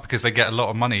dig them up because they get a lot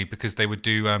of money because they would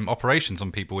do operations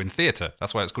on people in theatre.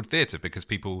 That's why it's called theatre, because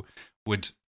people would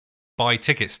buy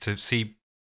tickets to see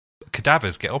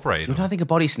cadavers get operated. So when I think of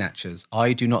body snatchers,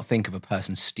 I do not think of a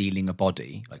person stealing a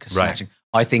body, like a Right. snatching.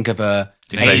 I think of a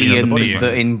Invasion of the alien body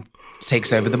that snatchers.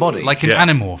 takes over the body. like in Yeah.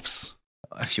 Animorphs.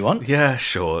 if you want. Yeah,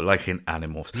 sure. Like in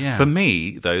Animorphs. Yeah. For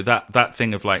me, though, that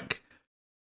thing of like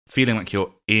feeling like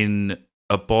you're in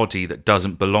a body that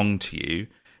doesn't belong to you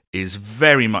is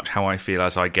very much how I feel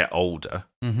as I get older,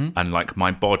 and like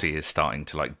my body is starting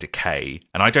to like decay,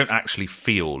 and I don't actually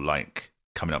feel like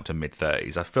coming up to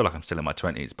mid-30s. I feel like I'm still in my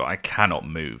 20s, but I cannot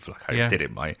move like I did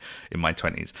in my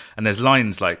 20s. And there's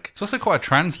lines like, It's also quite a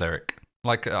trans lyric.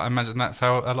 Like I imagine that's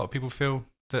how a lot of people feel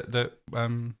that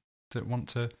want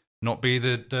to not be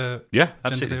the yeah, gender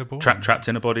absolutely they were born. trapped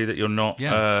in a body that you're not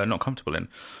not comfortable in.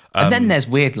 And then there's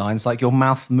weird lines like your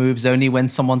mouth moves only when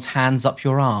someone's hands up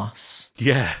your ass.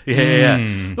 Yeah.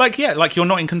 Like you're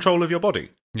not in control of your body.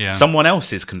 Yeah. Someone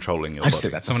else is controlling your I just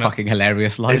body. think that's a fucking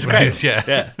hilarious line. It's great.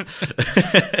 Yeah.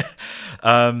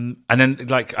 And then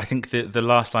like I think the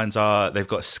last lines are, they've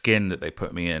got skin that they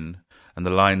put me in, and the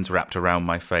lines wrapped around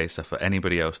my face are for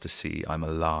anybody else to see I'm a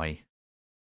lie.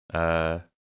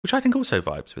 Which I think also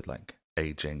vibes with like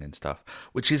aging and stuff,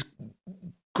 which is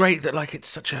great that like it's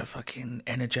such a fucking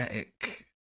energetic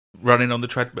running on the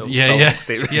treadmill. Yeah.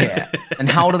 Yeah. And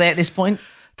how old are they at this point?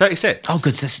 36. Oh,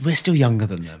 good. So we're still younger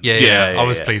than them. Yeah. I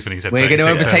was pleased when he said We're going to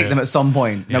 36. overtake them at some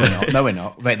point. No, we're not. No, we're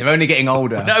not. Wait, they're only getting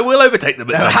older. No, we'll overtake them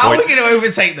at some How point. are we going to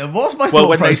overtake them? What's my Well,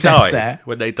 thought process there?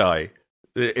 when they die,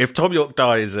 if Tom York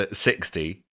dies at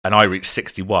 60 and I reach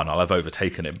 61, I'll have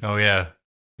overtaken him. Oh yeah.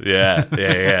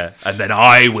 Yeah. And then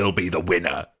I will be the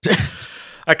winner.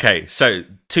 Okay, so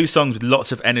 2 songs with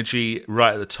lots of energy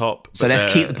right at the top. So but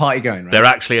let's keep the party going, right? They're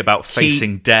actually about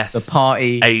facing death, the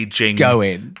party aging,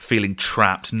 going. feeling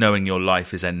trapped, knowing your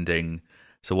life is ending.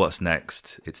 So what's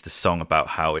next? It's the song about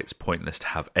how it's pointless to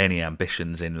have any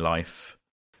ambitions in life.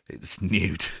 It's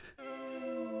Nude.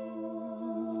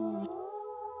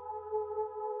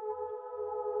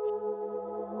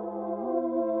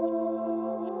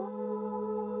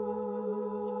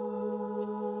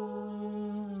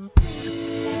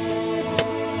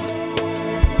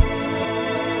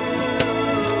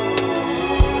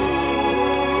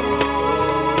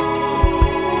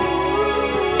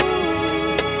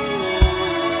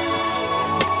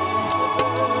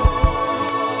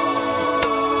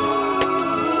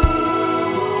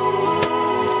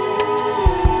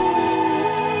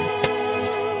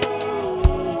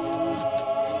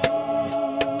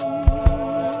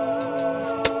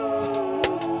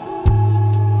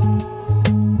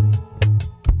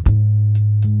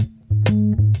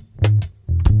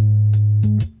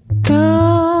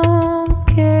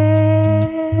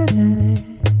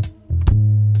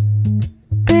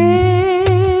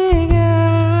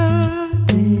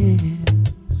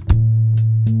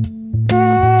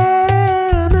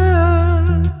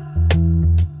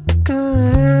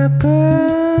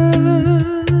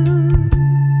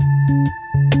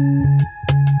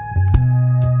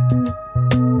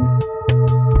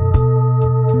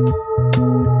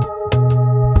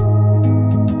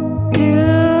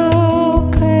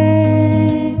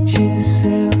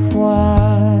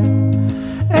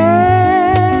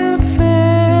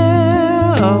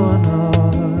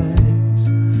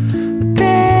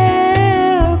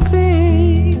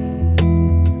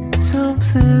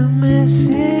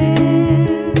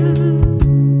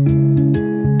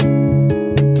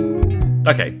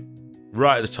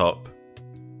 right at the top,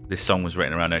 this song was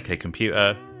written around OK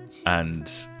Computer, and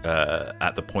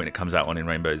at the point it comes out on In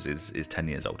Rainbows is 10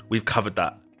 years old. We've covered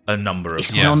that a number of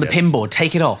It's times. on the pinboard.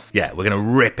 Take it off. Yeah, we're going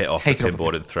to rip it off Take the it off the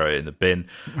pinboard and throw it in the bin.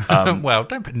 Well,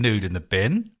 don't put Nude in the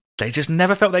bin. They just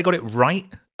never felt they got it right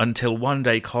until one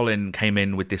day Colin came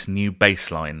in with this new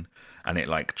bass line, and it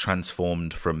like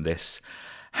transformed from this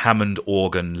Hammond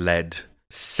organ-led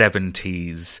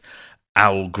 70s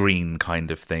Al Green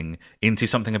kind of thing into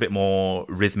something a bit more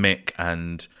rhythmic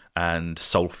and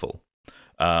soulful.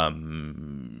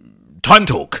 Time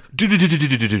talk.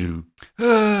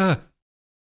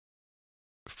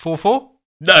 4-4?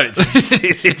 No, it's in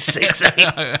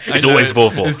 6/8. It's always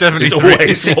 4/4. It's definitely it's three.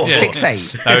 always 4/4.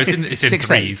 6/8. No, it's in 6/8.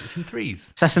 threes. It's in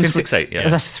threes. So that's It's in 6/8, yeah.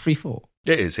 That's 3/4.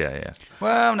 It is, yeah.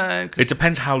 Well, no. It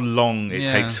depends how long it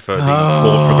Yeah. takes for the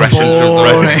chord progression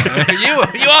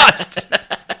to you asked.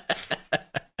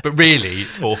 But really,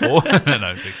 it's 4-4.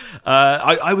 No.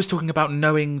 I was talking about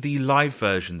knowing the live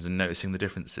versions and noticing the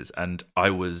differences, and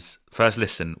I was first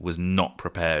listen was not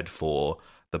prepared for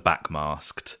the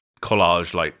backmasked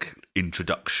collage like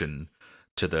introduction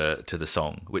to the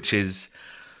song, which is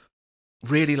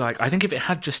really like, I think if it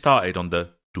had just started on the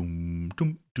doom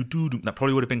doom doo doo doom, that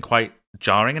probably would have been quite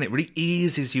jarring, and it really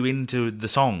eases you into the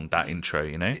song, that intro,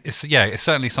 you know. It's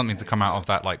certainly something to come out of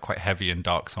that like quite heavy and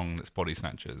dark song that's Body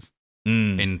Snatchers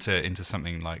into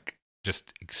something like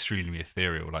just extremely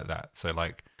ethereal like that. So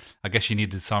like, I guess you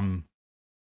needed some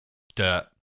dirt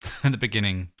at the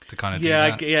beginning to kind of do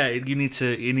that. it needs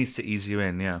to ease you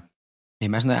in. Yeah,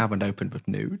 Imagine that album opened with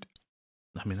Nude.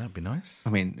 I mean, that'd be nice. I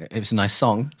mean, it was a nice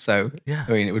song, so Yeah.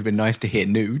 I mean, it would have been nice to hear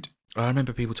Nude. I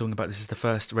remember people talking about this is the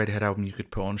first Radiohead album you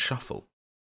could put on shuffle,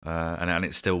 and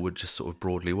it still would just sort of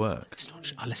broadly work.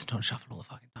 I listen to it on shuffle all the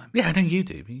fucking time. Yeah, I know you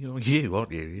do. You aren't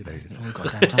you? You know. All the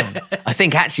goddamn time. I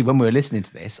think actually when we were listening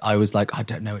to this, I was like, I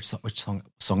don't know which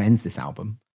song ends this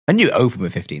album. I knew it opened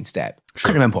with 15 Step.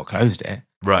 Couldn't remember what closed it.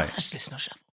 Right. So I just listen on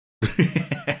shuffle.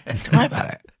 Don't worry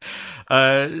about it.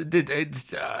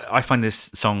 I find this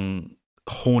song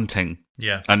haunting.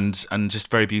 Yeah. and just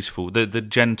very beautiful. The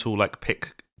gentle like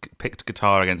picked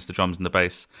guitar against the drums and the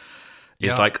bass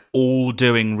is like all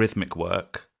doing rhythmic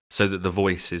work, so that the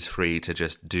voice is free to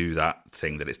just do that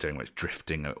thing that it's doing, where it's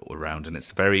drifting around, and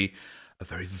it's a very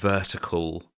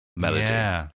vertical melody.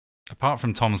 Yeah. Apart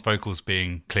from Tom's vocals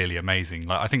being clearly amazing,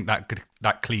 like I think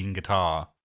that clean guitar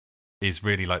is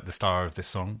really like the star of this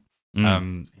song.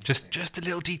 Just the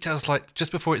little details, like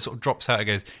just before it sort of drops out, it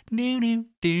goes no, and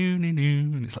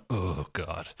it's like, oh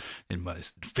god,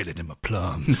 filling in my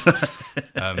plums.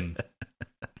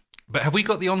 But have we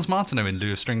got the Ons Martineau in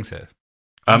lieu of strings here?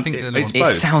 I think it's It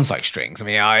both. sounds like strings. I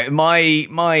mean,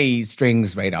 my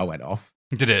strings radar went off.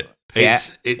 Did it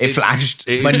It flashed.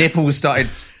 My nipples started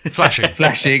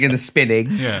flashing and the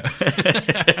spinning. Yeah.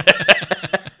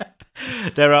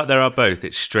 There are both.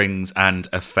 It's strings and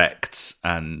effects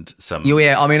and some.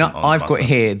 Yeah, I mean, some I've got on-mark.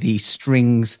 here the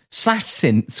strings /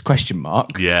 synths question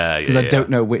mark. Yeah, because I don't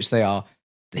know which they are.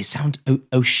 They sound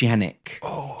oceanic.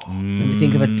 Let me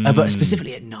think of but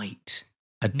specifically at night,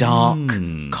 a dark,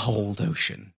 cold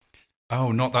ocean.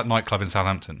 Oh, not that nightclub in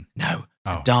Southampton. No,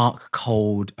 Oh. a dark,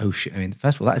 cold ocean. I mean,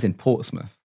 first of all, that is in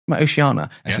Portsmouth. My Oceana.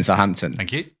 That's in Southampton.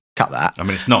 Thank you. Cut that. I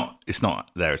mean, it's not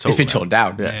there at all. It's been torn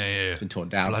down. Yeah. It's been torn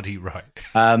down. Bloody right.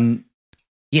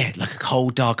 Yeah, like a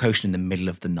cold, dark ocean in the middle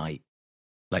of the night.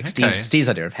 Like Okay. Steve's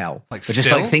idea of hell. Like but just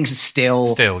still? like things are still.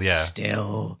 Still, yeah.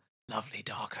 Still, lovely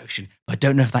dark ocean. But I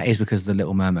don't know if that is because of the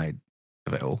Little Mermaid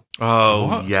of it all. Oh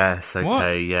What? yes, okay, What?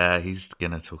 yeah. He's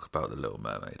gonna talk about the Little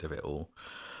Mermaid of it all.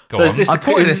 Go on. I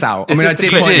pointed this out. I mean, I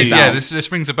did point this Yeah, out. this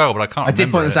rings a bell, but I can't I did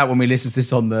remember point this it. out when we listened to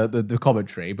this on the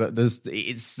commentary, but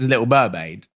it's the Little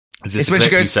Mermaid. Is this It's the when she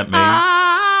clip you goes, sent me?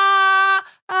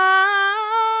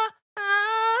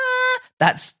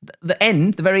 That's the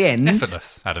end, the very end.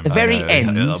 Effortless, Adam. The very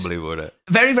end. Unbelievable, isn't it?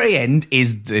 Very, very end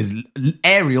is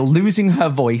Ariel losing her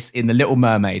voice in The Little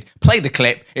Mermaid. Play the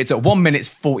clip. It's at 1 minute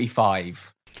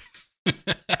 45.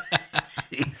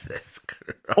 Jesus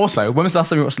Christ. Also, when was the last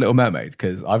time you watched Little Mermaid?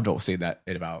 Because I've not seen that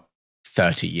in about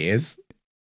 30 years.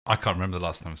 I can't remember the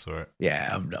last time I saw it.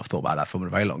 Yeah, I've thought about that film in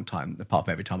a very long time, apart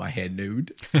from every time I hear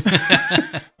nude.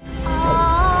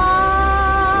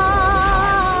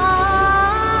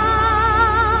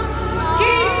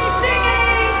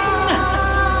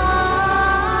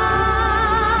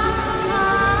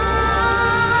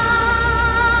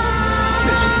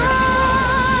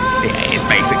 Yeah, it's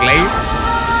basically.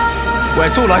 Well,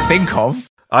 it's all I think of.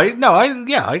 I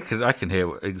can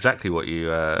hear exactly what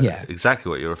you exactly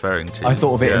what you're referring to. I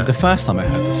thought of it Yeah. the first time I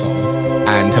heard the song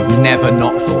and have never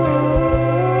not thought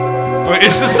it. Wait,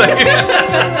 it's the same.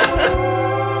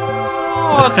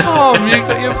 Oh, Tom, you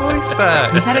got your voice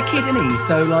back. He's had a kid, isn't he?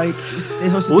 So like,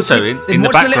 there's also in they're the watching The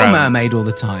Little background- Mermaid all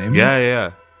the time.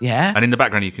 Yeah. Yeah. And in the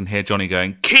background, you can hear Johnny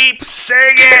going, "Keep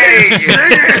singing!"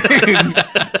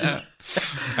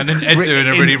 And then Ed doing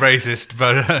a really racist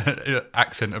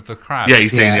accent of the crab. Yeah,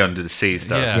 he's doing Yeah. the under the sea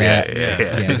stuff. Yeah.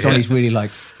 Yeah, Johnny's really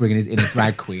like bringing his inner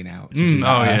drag queen out.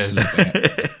 yes.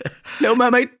 Little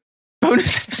Mermaid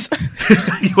bonus episode.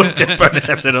 You want to do a bonus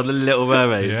episode on the Little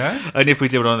Mermaid? Yeah. Only if we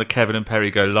did one on the Kevin and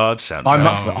Perry Go Large soundtrack. I'm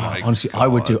up for my honestly. I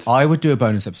would do a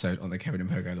bonus episode on the Kevin and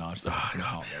Pergo Large.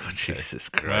 Oh, Jesus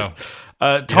Well,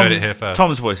 Christ. you heard it here first.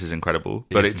 Tom's voice is incredible,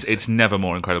 but It is it's never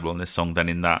more incredible on this song than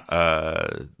in that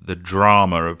the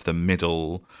drama of the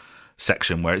middle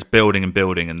section where it's building and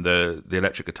building, and the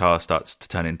electric guitar starts to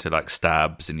turn into like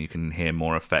stabs, and you can hear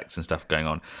more effects and stuff going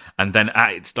on. And then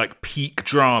at its like peak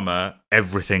drama,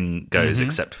 everything goes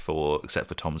except for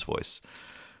Tom's voice.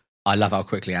 I love how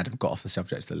quickly Adam got off the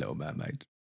subject of the Little Mermaid.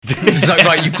 It's like,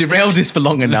 right, you've derailed this for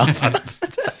long enough.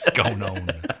 Gone on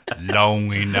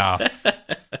long enough.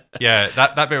 Yeah,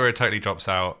 that bit where it totally drops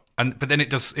out, but then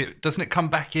doesn't it come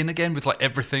back in again with like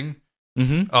everything?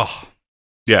 Mm-hmm. Oh,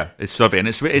 Yeah, it's lovely, and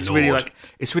it's really Lord. like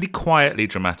it's really quietly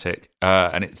dramatic,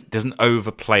 and it doesn't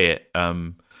overplay it.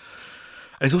 And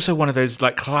it's also one of those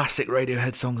like classic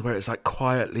Radiohead songs where it's like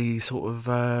quietly sort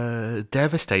of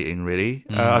devastating. Really,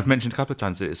 I've mentioned a couple of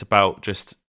times that it's about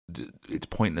just it's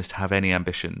pointless to have any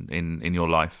ambition in your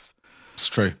life. It's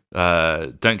true.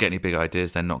 Don't get any big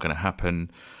ideas; they're not going to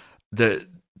happen.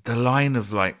 The line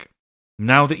of like,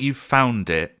 now that you've found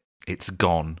it, it's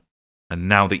gone, and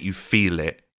now that you feel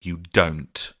it, you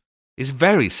don't, is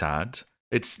very sad.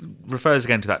 It refers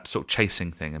again to that sort of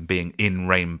chasing thing and being in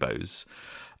rainbows.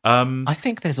 I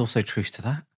think there's also truth to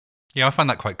that. yeah, I find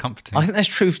that quite comforting. I think there's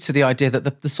truth to the idea that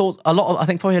a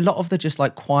lot of the just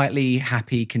like quietly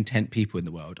happy, content people in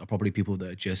the world are probably people that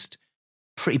are just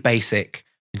pretty basic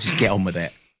and just get on with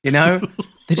it. You know,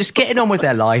 they're just getting on with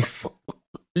their life,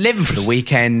 living for the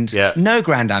weekend. Yeah. No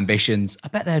grand ambitions. I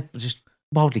bet they're just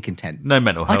wildly content. No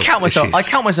mental health. I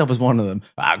count myself as one of them.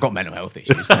 I've got mental health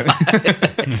issues. So.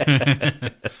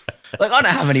 Like, I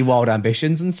don't have any wild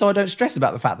ambitions, and so I don't stress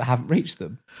about the fact that I haven't reached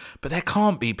them. But there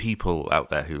can't be people out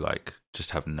there who like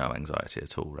just have no anxiety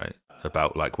at all, right?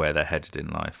 About like where they're headed in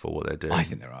life or what they're doing. I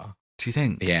think there are. Do you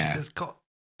think? Yeah.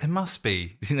 There must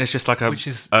be. You think there's just like a Which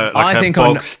is- I think I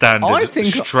bog know- standard, I think-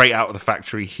 straight out of the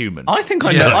factory human? I think I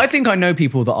Yeah. know. I think I know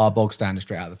people that are bog standard,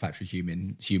 straight out of the factory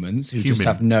humans who just Human.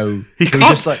 have no. He who can't,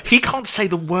 just like he can't say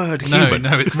the word No, human.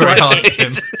 no, it's very hard for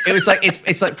him. it was like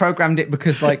it's like programmed it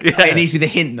because like it needs to be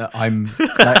the hint that I'm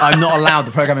not allowed.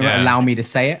 The programming won't Yeah. allow me to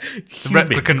say it. The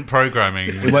replicant programming.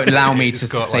 It won't allow me It's to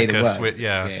got say like the a word.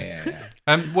 Yeah.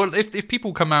 Well, if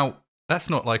people come out, that's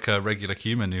not like a regular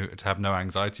human who to have no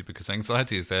anxiety, because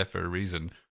anxiety is there for a reason,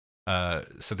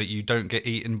 so that you don't get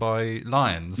eaten by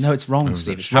lions. No, it's wrong,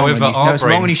 Steve. It's wrong. However, and you, our no, it's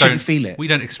wrong, and you brains shouldn't don't feel it. We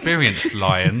don't experience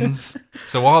lions,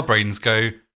 so our brains go,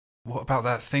 "What about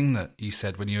that thing that you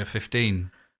said when you were 15?"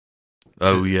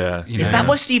 Oh yeah. You Is know, that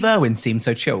why Steve Irwin seemed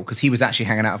so chill? Because he was actually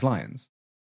hanging out with lions.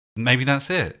 Maybe that's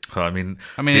it. I mean,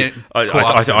 it I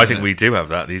caught up to him, think didn't we it? do have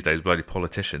that these days. Bloody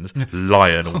politicians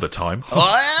lying all the time.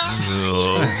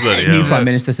 Oh, bloody New hell. Prime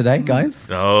Minister today, guys.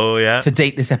 Oh yeah. To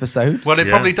date this episode. Well, it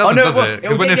Yeah. probably doesn't, Oh, no, does well, it? it'll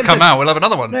Because when date this the come episode. out, we'll have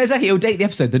another one. No, exactly. It'll date the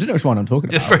episode. They don't know which one I'm talking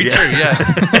about. It's very true. Yeah.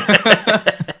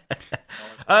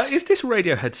 Is this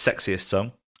Radiohead's sexiest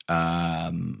song?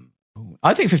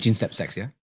 I think 15 Steps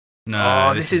sexier.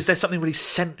 No, There's something really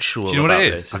sensual. Do you know what about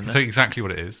it is? this, I isn't can tell you exactly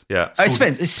what it is. Yeah. It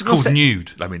depends. It's called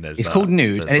Nude. I mean, there's It's that. called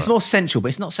Nude, There's and it's that. more sensual, but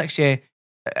it's not sexier.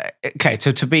 Okay,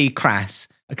 to be crass.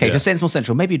 Okay, Yeah. if you're saying it's more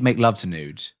sensual, maybe you'd make love to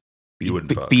Nude. You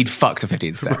wouldn't fuck. But you'd fuck to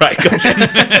 15 Steps. Right. Gotcha.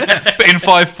 But in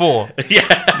 5/4.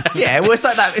 Yeah. Yeah, well, it's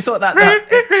like that. It's like that.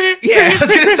 Yeah, I was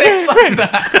going to say it's like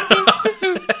that.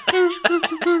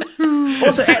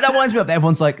 Also, that winds me up. That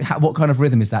everyone's like, what kind of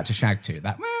rhythm is that to shag to?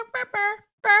 That.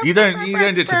 You don't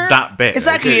do it to that bit.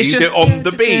 Exactly. do It's you just do it on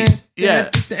the beat. Yeah.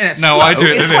 And it's No, slow. I do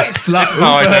it It's to quite this. slow. This is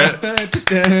how I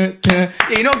Yeah,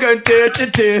 you're not going.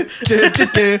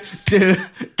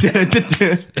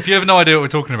 If you have no idea what we're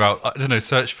talking about, I don't know,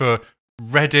 search for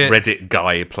Reddit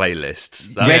guy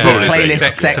playlists. That's Reddit probably the playlist,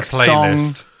 best. sex to playlist.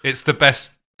 song. It's the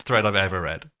best thread I've ever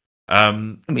read. I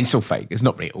mean, it's all fake. It's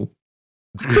not real.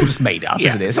 It's all just made up,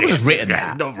 isn't it? Someone's just written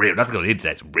that. Not real. Nothing on the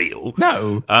internet's real.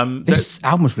 No. This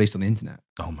album was released on the internet.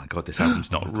 Oh my god, this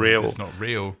album's not real. It's not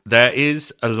real. There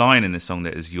is a line in this song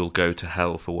that is, "You'll go to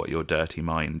hell for what your dirty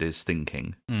mind is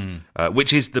thinking,"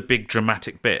 which is the big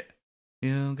dramatic bit.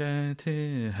 You'll go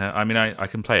to hell. I mean, I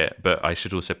can play it, but I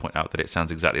should also point out that it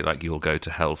sounds exactly like "You'll go to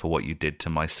hell for what you did to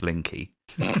my slinky."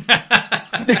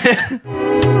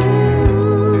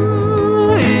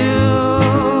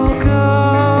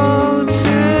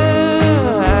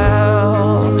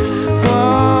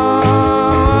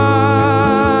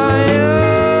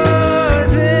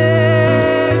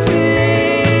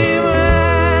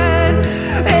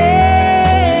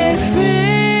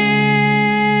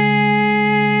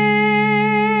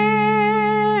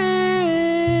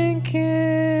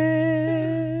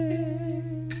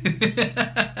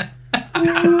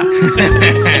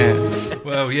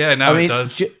 Well, yeah, now it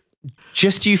does.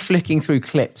 Just you flicking through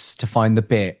clips to find the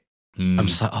bit, I'm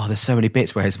just like, oh, there's so many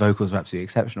bits where his vocals are absolutely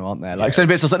exceptional, aren't there? Like so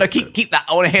many bits. I was like, no, keep that.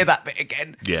 I want to hear that bit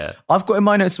again. Yeah, I've got in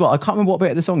my notes as well. I can't remember what bit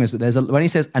of the song is, but there's when he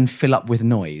says "and fill up with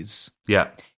noise." Yeah,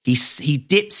 he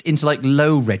dips into like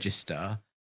low register,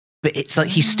 but it's like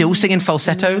he's still singing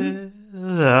falsetto.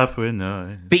 Up with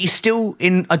noise. But he's still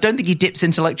in. I don't think he dips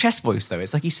into like chest voice though.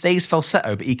 It's like he stays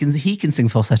falsetto, but he can sing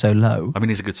falsetto low. I mean,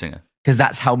 he's a good singer because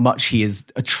that's how much he is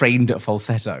trained at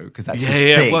falsetto. Because that's his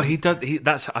thing. Well, he does.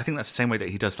 I think that's the same way that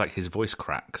he does like his voice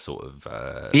crack sort of.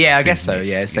 I guess so.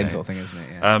 Yeah, same sort of thing, isn't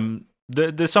it?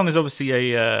 Yeah. The song is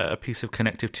obviously a piece of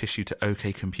connective tissue to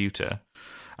OK Computer,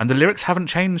 and the lyrics haven't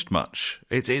changed much.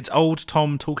 It's old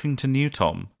Tom talking to new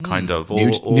Tom, kind of,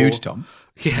 or nude Tom.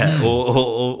 Yeah,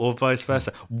 or vice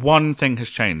versa. One thing has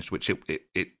changed, which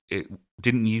it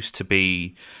didn't used to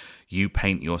be. You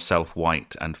paint yourself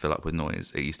white and fill up with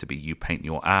noise. It used to be you paint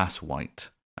your ass white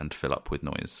and fill up with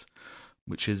noise,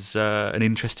 which is an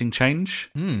interesting change,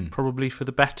 probably for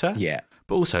the better. Yeah.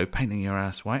 But also painting your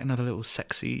ass white, another little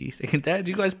sexy thing there.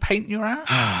 Do you guys paint your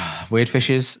ass? Weird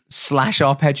Fishes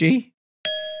 /Arpeggi.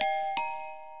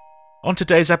 On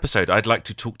today's episode, I'd like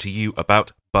to talk to you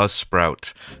about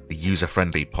Buzzsprout, the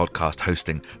user-friendly podcast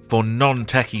hosting for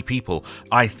non-techie people.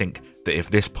 I think that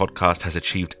if this podcast has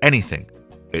achieved anything,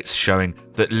 it's showing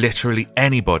that literally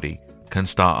anybody can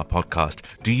start a podcast.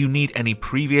 Do you need any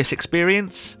previous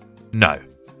experience? No.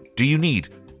 Do you need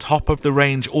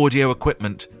top-of-the-range audio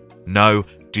equipment? No.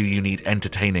 Do you need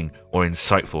entertaining or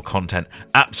insightful content?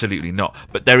 Absolutely not.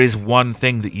 But there is one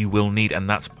thing that you will need, and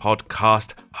that's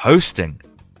podcast hosting.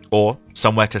 Or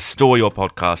somewhere to store your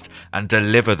podcast and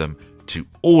deliver them to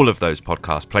all of those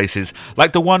podcast places,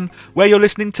 like the one where you're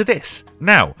listening to this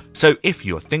now. So if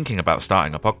you're thinking about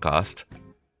starting a podcast,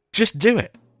 just do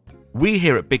it. We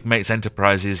here at Big Mates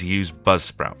Enterprises use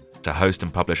Buzzsprout to host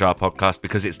and publish our podcast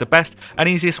because it's the best and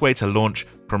easiest way to launch,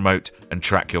 promote, and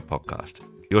track your podcast.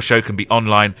 Your show can be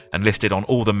online and listed on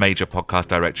all the major podcast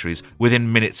directories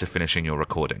within minutes of finishing your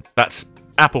recording. That's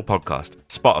Apple Podcast,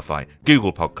 Spotify,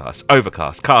 Google Podcasts,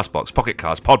 Overcast, Castbox, Pocket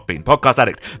Cast, Podbean, Podcast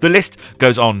Addict. The list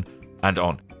goes on and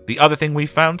on. The other thing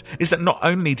we've found is that not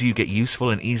only do you get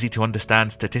useful and easy to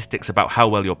understand statistics about how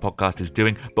well your podcast is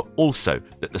doing, but also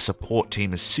that the support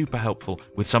team is super helpful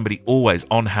with somebody always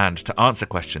on hand to answer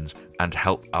questions and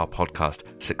help our podcast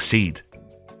succeed.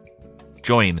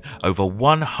 Join over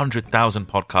 100,000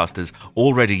 podcasters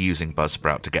already using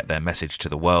Buzzsprout to get their message to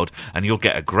the world, and you'll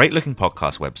get a great-looking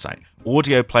podcast website,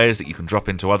 audio players that you can drop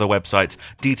into other websites,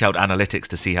 detailed analytics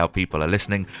to see how people are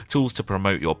listening, tools to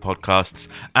promote your podcasts,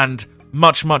 and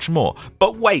much, much more.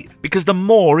 But wait, because the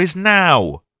more is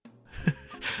now!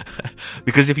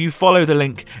 Because if you follow the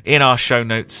link in our show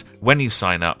notes, when you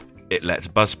sign up, it lets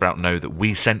Buzzsprout know that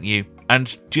we sent you,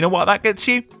 and do you know what that gets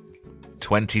you?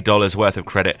 $20 worth of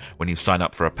credit when you sign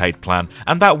up for a paid plan,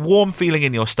 and that warm feeling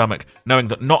in your stomach knowing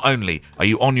that not only are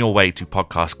you on your way to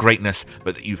podcast greatness,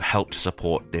 but that you've helped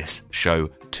support this show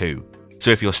too.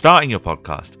 So if you're starting your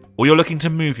podcast or you're looking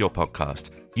to move your podcast,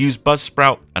 use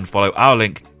Buzzsprout and follow our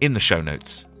link in the show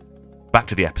notes. Back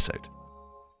to the episode.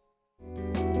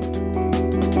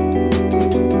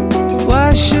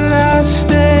 Why should I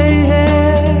stay here?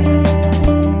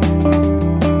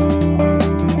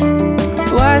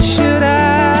 Why should I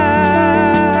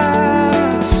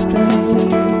stay?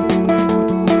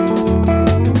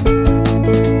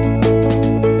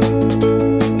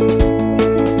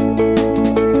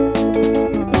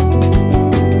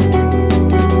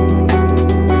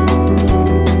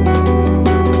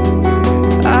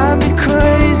 I'd be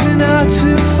crazy not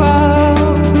to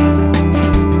follow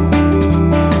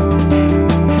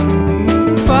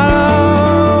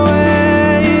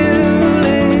where you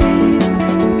lead.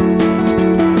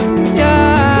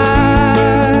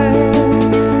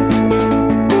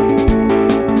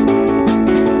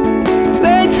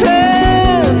 They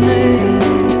tell me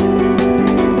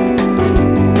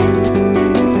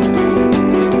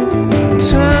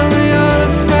you're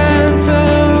the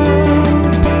phantom.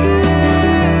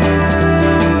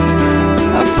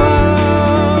 I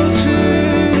follow to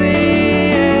the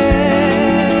end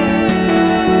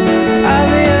of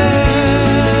the earth.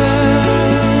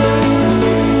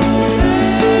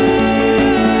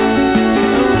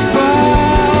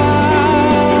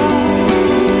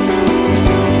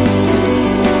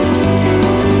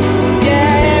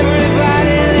 Yeah, everybody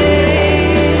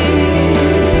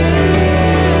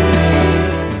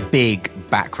Big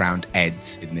background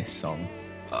eds in this song.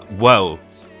 Well,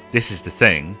 this is the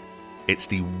thing. It's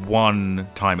the one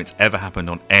time it's ever happened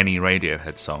on any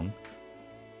Radiohead song.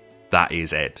 That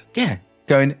is Ed. Yeah.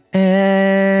 going. But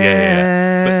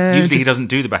usually he doesn't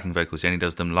do the backing vocals, he only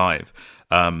does them live.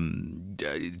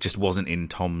 It just wasn't in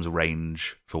Tom's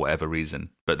range for whatever reason.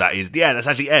 But that's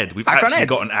actually Ed. We've Background actually Ed.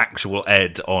 got an actual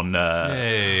Ed on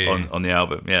the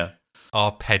album. Yeah,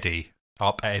 Arpedy.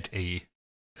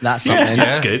 That's something.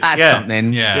 that's good. That's Yeah.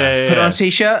 something. Yeah. Put it on a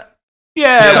t-shirt.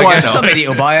 Yeah, why not? Some idiot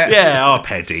will buy it. Yeah,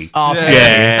 Arpedy. Arpedy.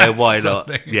 Yeah, That's why not?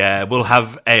 something. Yeah, we'll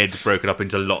have Ed broken up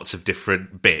into lots of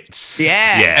different bits.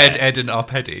 Yeah. Yeah. Ed and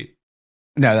Arpedy.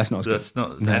 No, that's not as good. That's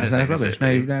not No, that's anything, is rubbish.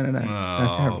 it? No.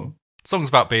 That's terrible. Song's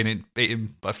about being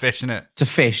eaten by fish, isn't it? It's a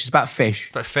fish. It's about fish.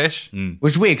 About fish.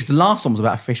 Which is weird because the last one was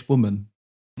about a fish woman.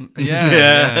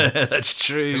 Yeah. That's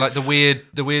true. Like the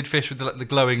weird fish with the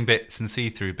glowing bits and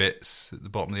see-through bits at the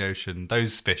bottom of the ocean.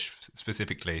 Those fish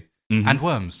specifically, and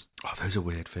worms. Oh, those are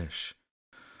weird fish.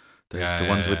 Those Yeah, the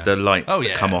ones yeah, with the lights Oh, that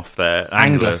yeah. come off there.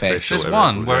 Anglerfish. There's or whatever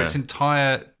one it was, where yeah.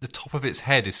 its the top of its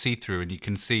head is see-through, and you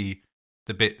can see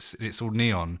the bits. It's all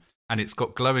neon, and it's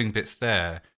got glowing bits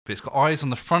there, but it's got eyes on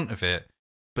the front of it.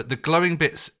 But the glowing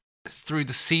bits through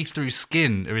the see-through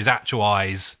skin are his actual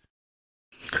eyes.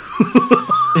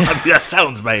 That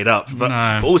sounds made up, but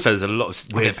No. also there's a lot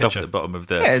of weird get a stuff picture. at the bottom of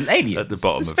the aliens. At the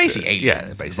bottom It's of basically the, aliens. Yeah, at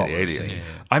the basically bottom of the aliens. sea.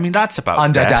 I mean, that's about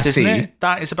Under death, the isn't sea. it?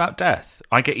 That is about death.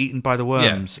 I get eaten by the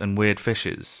worms and weird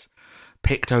fishes,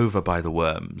 picked over by the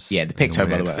worms. Yeah, the picked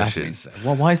over by the way. That's fishes.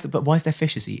 well, why is there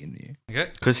fishes eating you? Okay.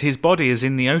 Because his body is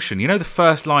in the ocean. You know, the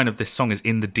first line of this song is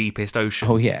in the deepest ocean.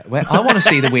 Oh yeah, I want to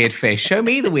see the weird fish. Show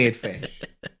me the weird fish.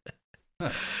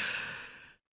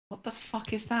 What the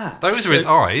fuck is that? Those are his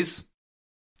eyes.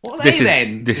 What are they This is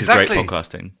then? this Exactly. is great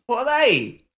podcasting. What are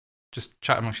they? Just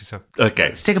chat amongst yourself. Okay.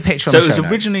 Let's take a picture. So on it the was show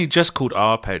notes. originally just called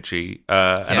Arpeggi,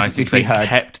 and I which think we they heard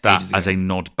kept that ages ago. as a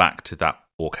nod back to that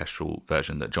orchestral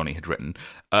version that Johnny had written.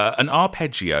 An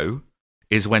arpeggio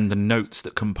is when the notes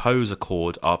that compose a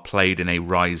chord are played in a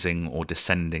rising or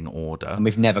descending order. And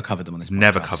we've never covered them on this.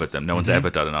 Never podcast. covered them. No one's ever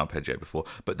done an arpeggio before.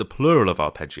 But the plural of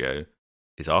arpeggio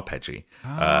is arpeggi.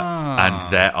 And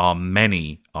there are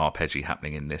many arpeggi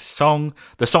happening in this song.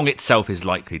 The song itself is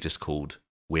likely just called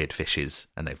Weird Fishes,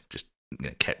 and they've just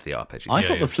kept the arpeggio. I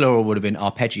thought the plural would have been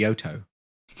arpeggiato.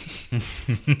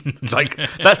 Like,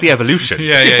 that's the evolution.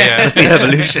 Yeah. That's the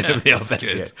evolution of the That's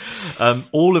arpeggio. good.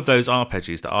 All of those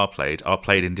arpeggios that are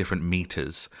played in different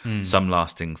meters, some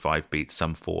lasting 5 beats,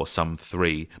 some 4, some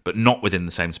 3, but not within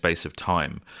the same space of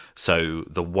time. So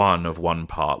the 1 of one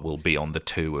part will be on the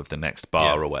 2 of the next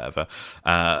bar Yeah. or whatever.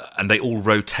 And they all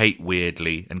rotate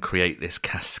weirdly and create this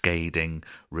cascading,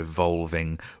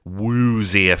 revolving,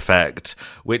 woozy effect,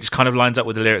 which kind of lines up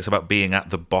with the lyrics about being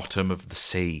at the bottom of the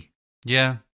sea.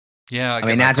 Yeah. I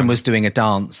mean, Adam was doing a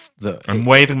dance that I'm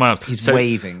waving my arms. he's So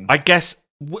waving. I guess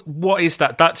what is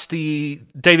that? That's the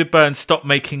David Byrne stopped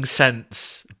making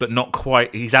sense, but not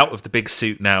quite. He's out of the big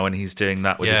suit now, and he's doing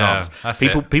that with his Yeah, arms. that's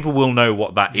People will know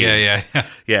what that is. Yeah.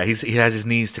 Yeah, he has his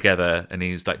knees together, and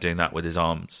he's like doing that with his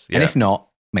arms. Yeah. And if not,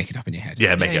 make it up in your head.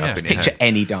 yeah, make it Yeah, up yeah. in your Picture head.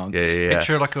 any dance. Yeah.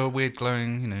 Picture like a weird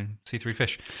glowing, see-through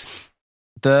fish.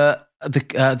 The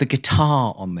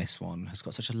guitar on this one has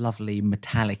got such a lovely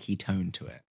metallic-y tone to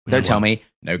it. Don't tell me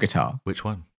no guitar. Which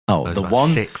one? Oh, There's the about one,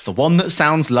 6. the one that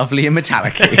sounds lovely and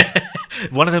metallic-y.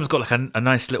 One of them's got like a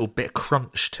nice little bit of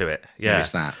crunch to it. Yeah,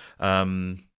 Notice that.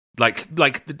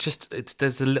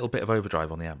 There's a little bit of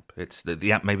overdrive on the amp. It's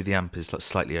the amp. Maybe the amp is like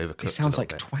slightly overcooked. It sounds a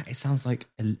like little bit. it sounds like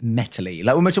metally.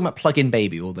 Like when we were talking about Plug-in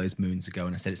Baby all those moons ago,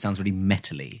 and I said it sounds really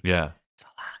metally. Yeah. It's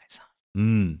like that. It sounds-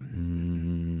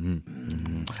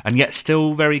 And yet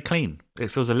still very clean. It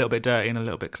feels a little bit dirty and a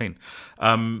little bit clean.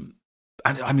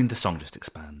 And I mean, the song just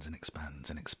expands and expands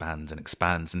and expands and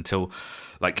expands until,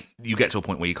 like, you get to a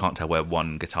point where you can't tell where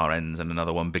one guitar ends and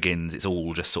another one begins. It's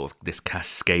all just sort of this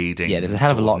cascading. Yeah, there's a hell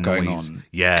of a sort lot going noise. on.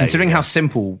 Yeah, considering yeah. how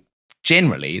simple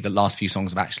generally the last few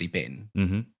songs have actually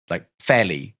been, like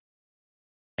fairly,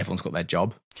 everyone's got their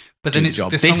job. But do then the it's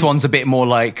job. this This song- one's a bit more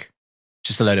like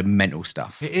just a load of mental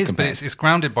stuff. It is, but compared. it's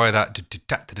grounded by that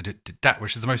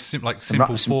which is the most simple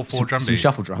simple 4/4 drum some beat.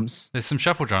 shuffle drums. There's some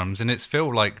shuffle drums, and it's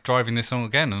Phil like driving this song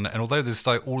again. And although there's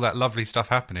like all that lovely stuff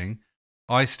happening,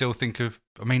 I still think of.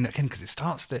 I mean, again, because it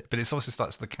starts with it, but it also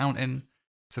starts with the counting.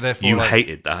 So therefore, You like,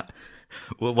 hated that.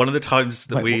 Well, one of the times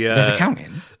that Wait, there's a count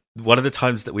in. One of the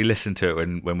times that we listened to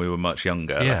it when we were much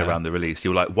younger, like Yeah. around the release, you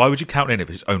were like, why would you count in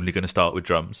if it's only going to start with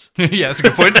drums? yeah, that's a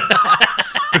good point.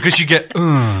 Because you get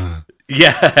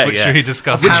Yeah, which yeah. we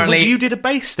discussed. Which Apparently- you did a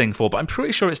bass thing for, but I'm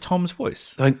pretty sure it's Tom's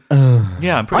voice. Going,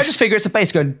 Yeah, I'm pretty I just figure it's a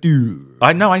bass going, do.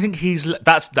 I know. I think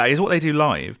that is what they do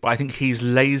live, but I think he's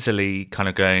lazily kind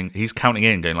of he's counting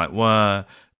in, going like 1,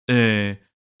 and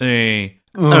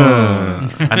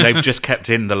they've just kept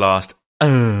in the last,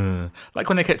 like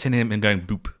when they kept in him and going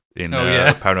boop, in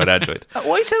yeah. Paranoid Android. What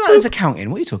are you talking about? There's a count in.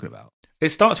 What are you talking about? It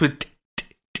starts with.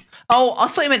 Oh, I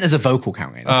thought you meant there's a vocal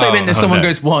count in. I thought you meant there's someone no.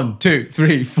 goes 1, 2,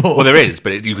 3, 4. Well, there is,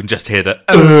 but you can just hear that.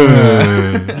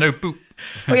 No boop.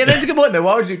 Oh yeah, that's a good point though.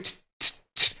 Why would you?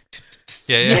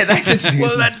 Yeah, that's interesting.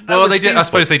 Well, They did. I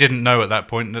suppose they didn't know at that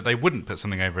point that they wouldn't put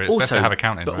something over it. It's best to have a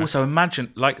count in. But right? also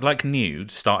imagine, like Nude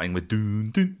starting with doon,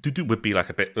 doon, doon, doon, would be like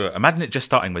a bit. Imagine it just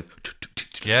starting with.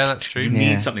 Yeah, that's true. You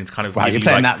need something to kind of. Wow, give you're you,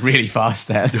 playing like, that really fast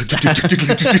there.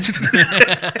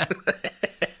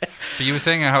 But you were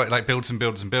saying how it like builds and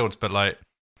builds and builds, but like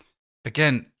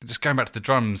again, just going back to the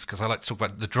drums because I like to talk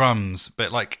about the drums.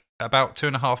 But like about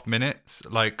 2.5 minutes,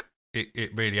 like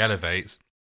it really elevates.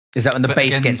 Is that when the But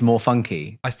bass again- gets more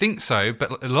funky? I think so,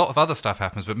 but a lot of other stuff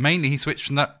happens. But mainly, he switched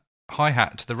from that hi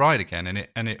hat to the ride again,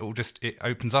 and it all just it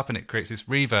opens up and it creates this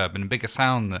reverb and a bigger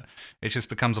sound that it just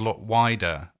becomes a lot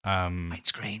wider.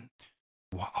 Widescreen.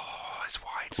 It's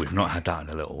wide. We've not had that in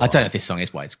a little while. I don't know if this song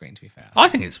is widescreen, to be fair. I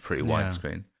think it's pretty Yeah.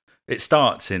 widescreen. It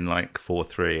starts in like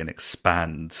 4:3 and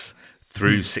expands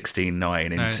through 16:9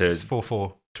 No, into it's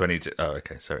 4/4. 22. Oh,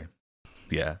 okay, sorry.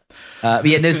 Yeah. But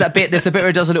yeah, there's that bit. There's a bit where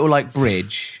it does a little like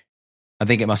bridge. I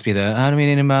think it must be the I don't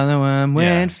mean about the worm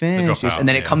when the finished, dropout, and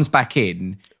then it yeah. comes back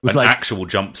in with An like actual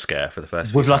jump scare for the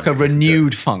first. with few like a times you listen to it.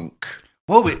 renewed funk.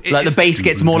 Well, Like the bass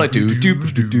gets more like do do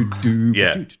do do do.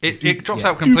 Yeah. it drops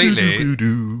out completely.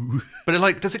 But it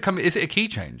like, does it come? Is it a key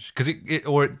change? Because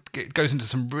it goes into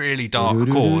some really dark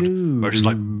chord, where it's just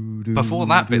like before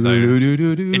that bit though,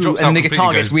 it drops and out then the guitar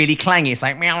completely, gets goes- really clangy. It's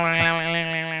like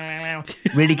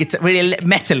really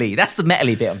metally. That's the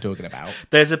metally bit I'm talking about.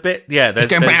 There's a bit. Yeah. It's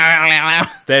going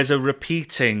There's a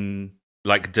repeating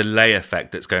like delay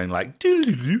effect that's going like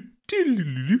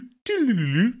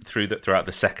throughout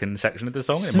the second section of the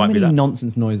song. It so might many be that.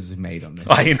 nonsense noises are made on this.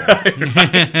 I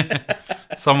know.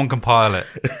 Someone compile it.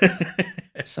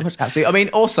 So much absolutely. I mean,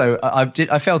 also, I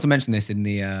failed to mention this in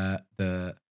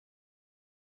the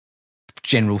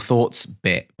general thoughts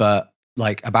bit, but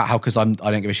like about how because I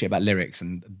don't give a shit about lyrics,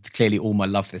 and clearly all my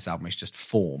love for this album is just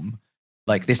form.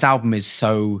 Like this album is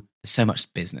so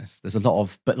much business. There's a lot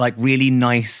of, but like really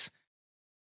nice,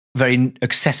 very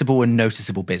accessible and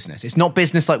noticeable business. It's not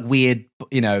business like weird,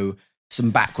 some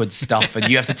backwards stuff, and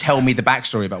you have to tell me the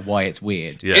backstory about why it's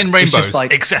weird. Yeah. In It's Rainbows, just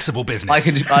like accessible business.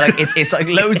 it's like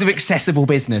loads of accessible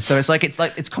business. So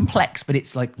it's complex, but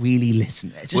it's like really It's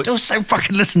just all so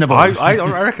fucking listenable.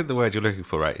 I reckon the word you're looking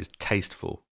for, right, is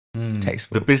tasteful.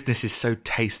 Tasteful. The business is so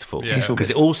tasteful Yeah. because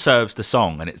it all serves the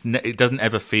song, and it doesn't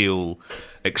ever feel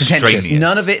Pretentious. extraneous.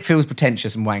 None of it feels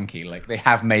pretentious and wanky. Like they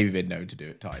have maybe been known to do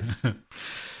at times.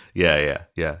 Yeah,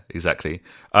 exactly.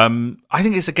 I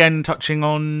think it's again touching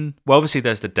on. Well, obviously,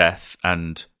 there's the death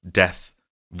and death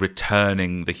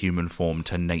returning the human form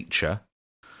to nature.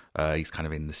 He's kind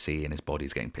of in the sea and his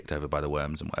body's getting picked over by the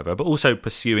worms and whatever, but also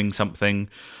pursuing something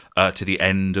to the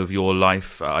end of your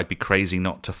life. I'd be crazy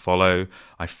not to follow.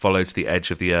 I follow to the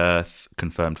edge of the earth,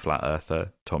 confirmed flat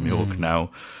earther, Tom York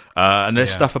now. And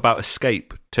there's stuff about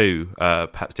escape too.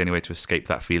 Perhaps the only way to escape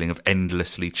that feeling of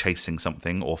endlessly chasing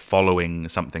something or following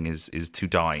something is to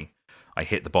die. I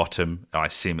hit the bottom, I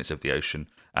assume it's of the ocean,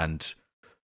 and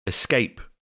escape.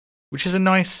 Which is a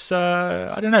nice,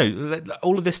 I don't know,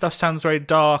 all of this stuff sounds very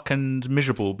dark and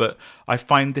miserable, but I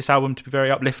find this album to be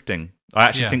very uplifting. I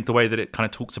actually think the way that it kind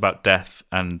of talks about death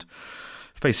and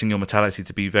facing your mortality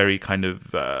to be very kind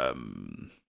of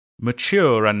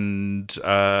mature and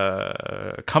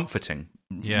comforting,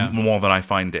 more than I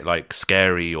find it like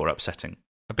scary or upsetting.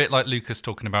 A bit like Lucas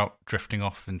talking about drifting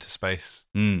off into space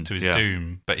to his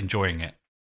doom, but enjoying it.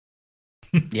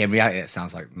 Yeah, in reality, it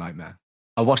sounds like a nightmare.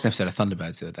 I watched an episode of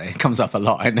Thunderbirds the other day. It comes up a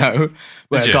lot, I know.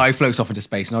 Where a guy floats off into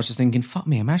space, and I was just thinking, fuck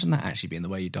me, imagine that actually being the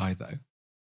way you die, though.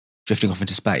 Drifting off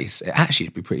into space. It actually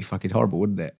would be pretty fucking horrible,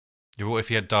 wouldn't it? Yeah, what if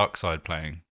you had Dark Side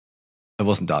playing? It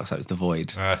wasn't Dark Side, it was The Void.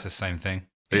 That's the same thing.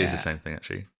 It is the same thing,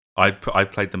 actually. I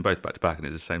played them both back to back, and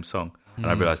it's the same song. And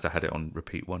I realised I had it on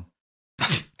repeat one.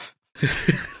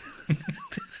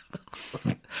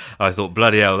 I thought,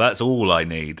 bloody hell, that's all I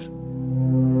need.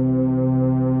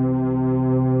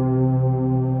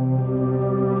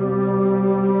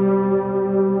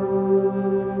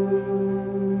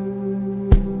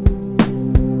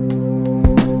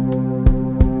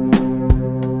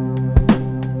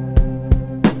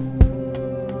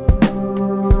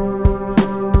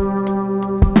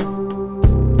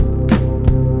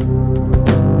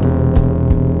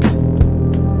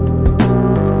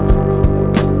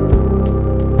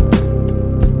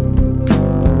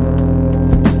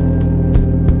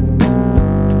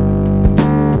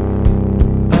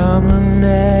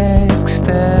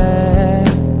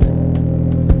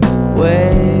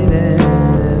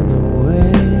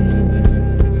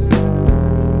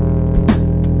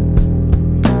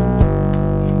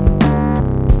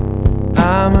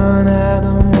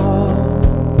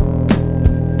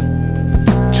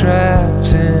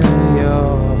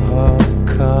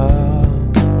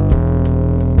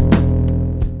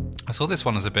 this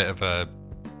one as a bit of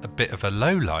a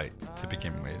low light to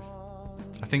begin with.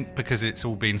 I think because it's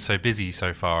all been so busy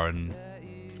so far and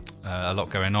a lot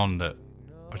going on that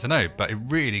I don't know, but it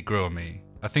really grew on me.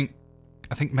 I think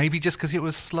maybe just because it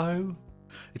was slow.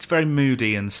 It's very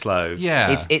moody and slow.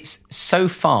 Yeah, It's so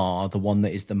far the one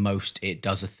that is the most. It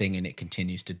does a thing and it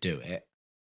continues to do it.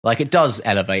 Like it does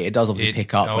elevate. It does obviously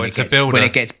pick up when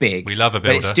it gets big. We love a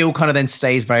builder, but it still kind of then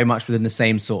stays very much within the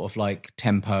same sort of like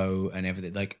tempo and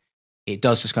everything. Like it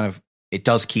does just kind of. It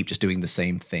does keep just doing the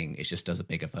same thing. It just does a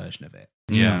bigger version of it.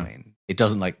 You know what I mean? It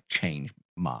doesn't like change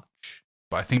much.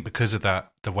 But I think because of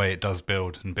that, the way it does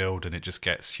build, and it just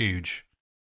gets huge.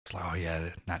 It's like, oh yeah,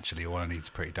 naturally all I need is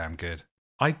pretty damn good.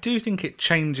 I do think it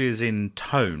changes in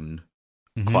tone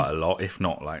quite a lot, if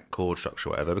not like chord structure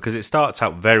or whatever, because it starts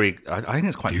out very. I think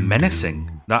it's quite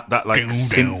menacing. That like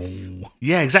synth.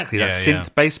 Yeah, exactly. That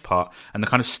synth bass part and the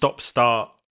kind of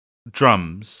stop-start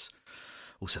drums.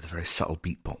 Also, the very subtle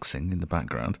beatboxing in the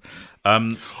background.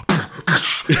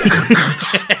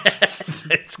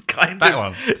 It's kind that of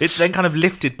one. It's then kind of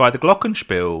lifted by the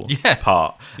glockenspiel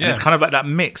part, and it's kind of like that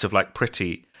mix of like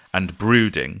pretty and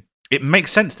brooding. It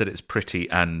makes sense that it's pretty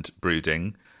and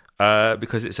brooding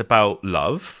because it's about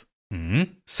love,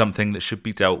 something that should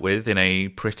be dealt with in a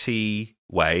pretty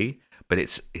way, but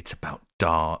it's about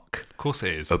dark, of course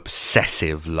it is,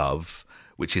 obsessive love.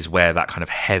 Which is where that kind of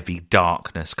heavy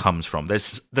darkness comes from.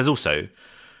 There's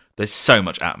so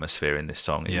much atmosphere in this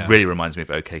song. It really reminds me of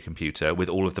OK Computer with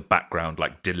all of the background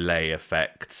like delay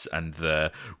effects and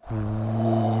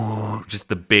just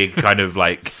the big kind of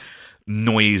like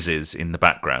noises in the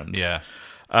background. Yeah.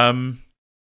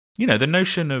 The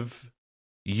notion of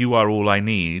you are all I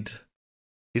need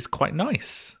is quite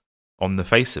nice. On the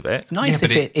face of it, it's nice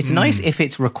nice if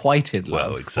it's requited love.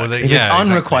 Well, exactly. If it's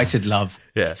unrequited love,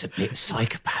 it's a bit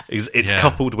psychopathic. It's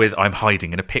coupled with I'm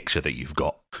hiding in a picture that you've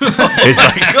got. It's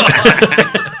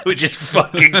like, which is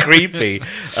fucking creepy.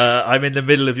 I'm in the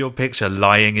middle of your picture,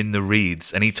 lying in the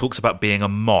reeds, and he talks about being a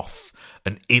moth,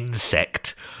 an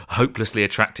insect, hopelessly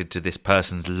attracted to this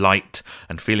person's light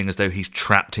and feeling as though he's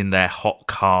trapped in their hot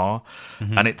car.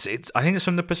 And it's I think it's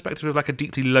from the perspective of like a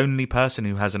deeply lonely person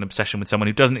who has an obsession with someone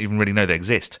who doesn't even really know they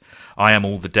exist. I am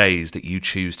all the days that you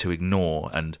choose to ignore,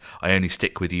 and I only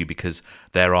stick with you because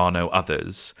there are no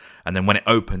others. And then when it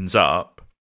opens up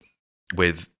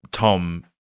with Tom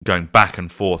going back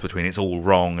and forth between it's all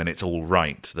wrong and it's all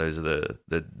right, those are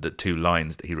the two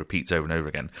lines that he repeats over and over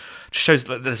again. It just shows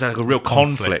that there's like a real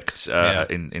conflict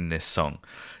in this song.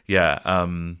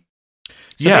 So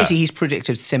basically he's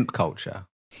predicted simp culture.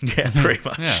 Yeah, pretty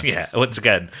much. Yeah. Once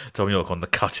again, Tom York on the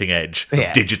cutting edge of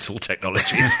digital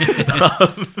technologies.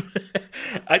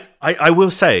 I will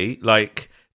say,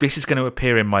 like, this is going to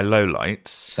appear in my lowlights.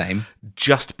 Same.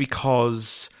 Just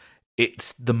because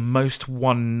it's the most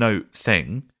one-note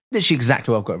thing. Literally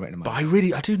exactly what I've got written in my But I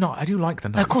do like the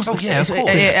notes. Of course.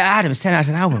 Adam, it's 10 out of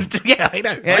an album. Yeah, I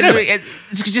know.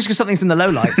 It's just because something's in the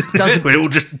lowlights doesn't. We're all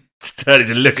just starting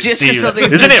to look at Just Steve. 'cause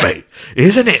something's Isn't it, mate?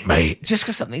 Isn't it, mate? Just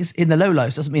because something's in the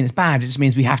lowlights doesn't mean it's bad. It just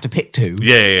means we have to pick two.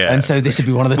 Yeah. And so this would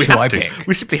be one of the We two have I to. pick.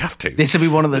 We simply have to. This would be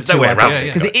one of the There's two no way I around pick. it.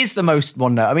 Because it is the most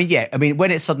one note. I mean,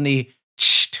 when it suddenly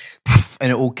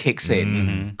and it all kicks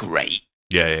in, great.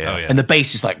 Yeah. Oh, yeah. And the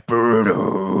bass is like,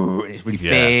 and it's really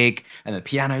big, and the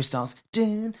piano starts.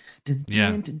 Dun, dun,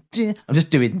 dun, dun, dun. I'm just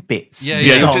doing bits. Yeah,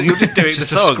 You're just doing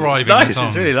Just the song. describing It's nice. the song.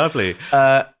 It's really lovely.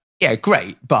 Yeah,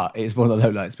 great, but it's one of the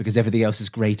lowlights because everything else is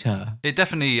greater. It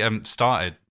definitely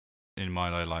started in my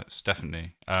lowlights,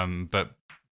 definitely. But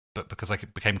because I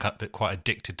became quite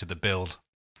addicted to the build.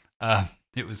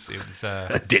 It was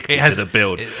Addicted to the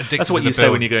build. That's what you say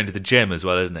when you go into the gym as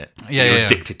well, isn't it? Yeah, You're yeah.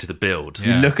 addicted to the build.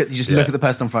 Yeah. You look at the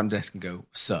person on front desk and go,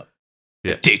 "Sup?"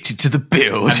 Yeah. Addicted to the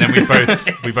build. And then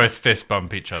we both fist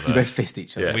bump each other. we both fist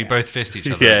each other. Yeah. We both fist each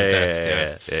other Yeah, at the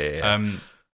desk. yeah.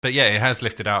 But yeah, it has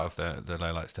lifted out of the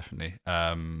lowlights, definitely.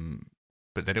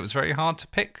 But then it was very hard to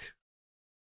pick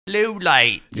low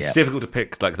light. It's difficult to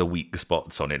pick like the weak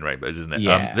spots on In Rainbows, isn't it?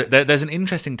 Yeah. There's an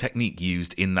interesting technique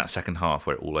used in that second half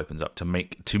where it all opens up to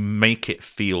make it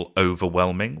feel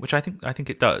overwhelming, which I think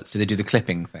it does. Do they do the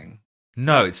clipping thing?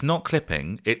 No, it's not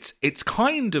clipping. It's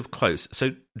kind of close.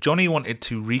 So Johnny wanted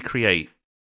to recreate.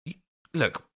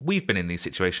 Look, we've been in these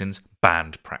situations.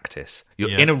 Band practice. You're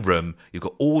in a room. You've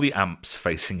got all the amps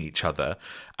facing each other,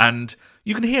 and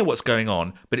you can hear what's going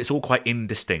on, but it's all quite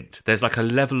indistinct. There's like a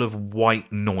level of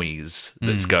white noise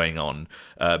that's going on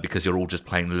because you're all just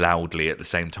playing loudly at the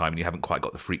same time, and you haven't quite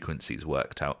got the frequencies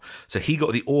worked out. So he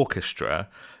got the orchestra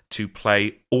to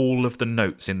play all of the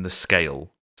notes in the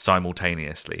scale.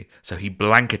 simultaneously. So he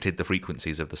blanketed the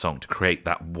frequencies of the song to create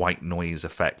that white noise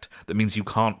effect. That means you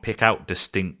can't pick out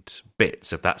distinct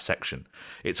bits of that section.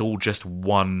 It's all just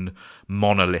one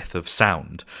monolith of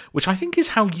sound, which I think is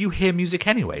how you hear music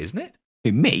anyway, isn't it?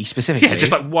 Me specifically? Yeah,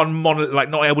 just like one monolith, like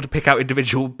not able to pick out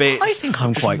individual bits. I think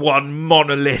I'm just quite one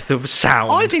monolith of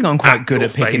sound. I think I'm quite good your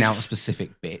at picking face. out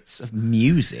specific bits of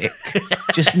music,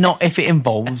 just not if it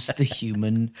involves the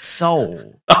human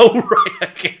soul. Oh, right,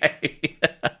 okay.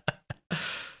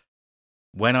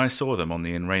 When I saw them on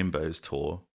the In Rainbows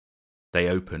tour, they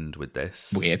opened with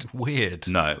this. Weird.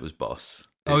 No, it was Boss.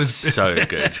 Oh, It's so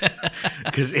good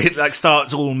because it like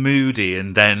starts all moody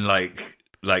and then like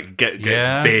gets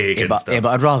big and stuff. Yeah, but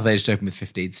I'd rather they just open with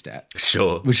 15 steps.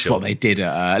 Sure, Which is what they did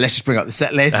at, let's just bring up the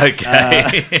set list.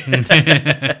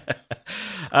 Okay.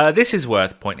 This is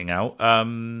worth pointing out.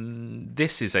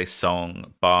 This is a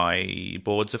song by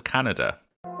Boards of Canada.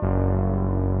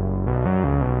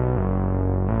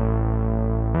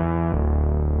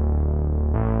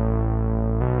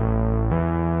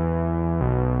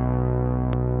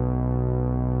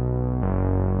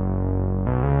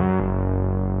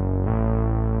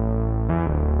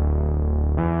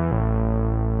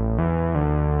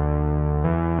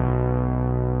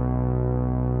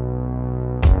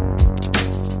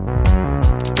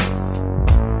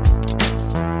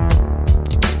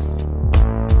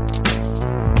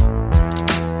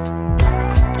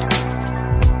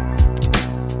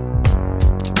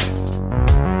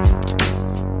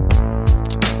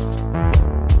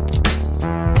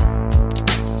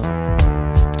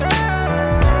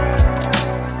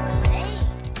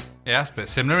 Yeah, that's a bit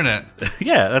similar, isn't it?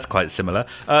 Yeah, that's quite similar.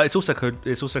 It's also called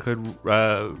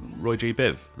Roy G.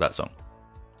 Biv, that song,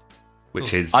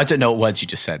 which is I don't know what words you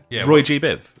just said. Yeah, Roy G.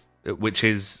 Biv, which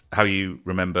is how you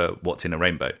remember what's in a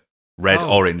rainbow: red,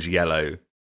 orange, yellow,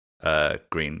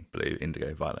 green, blue,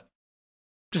 indigo, violet.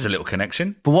 Just a little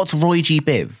connection. But what's Roy G.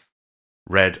 Biv?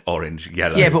 Red, orange,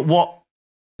 yellow. Yeah, but what?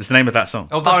 It's the name of that song.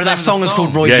 that's the name that of the song is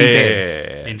called Roy G.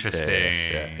 Biv. Yeah. Interesting.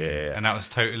 Yeah. And that was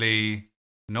totally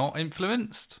not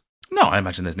influenced? No, I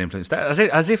imagine there's an influence there.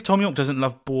 As if Tom York doesn't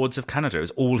love Boards of Canada.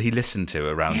 It's all he listened to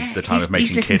around the time of making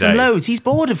He's listened Kid to A. loads. He's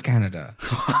bored of Canada.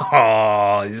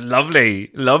 Oh, it's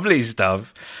lovely. Lovely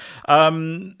stuff.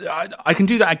 I can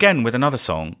do that again with another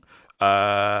song.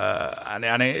 And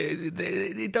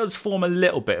it does form a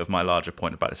little bit of my larger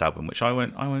point about this album, which I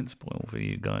won't spoil for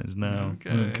you guys now.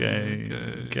 Okay.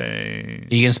 Are you going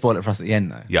to spoil it for us at the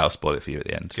end, though? Yeah, I'll spoil it for you at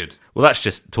the end. Good. Well, that's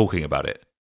just talking about it.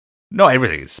 Not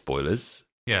everything is spoilers.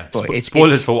 Yeah. But it's-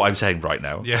 Spoilers for what I'm saying right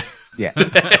now. Yeah. Yeah.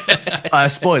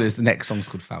 Spoilers, the next song's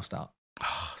called Faust Art.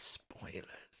 Oh,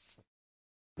 spoilers.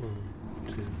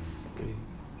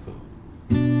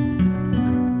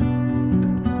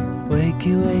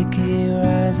 Wakey, wakey,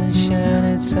 rise and shine,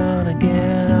 it's on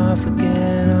again, off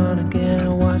again, on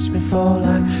again. Watch me fall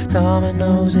like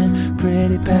dominoes in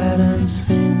pretty patterns,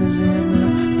 fingers in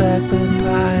the blackbird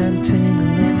pie. I'm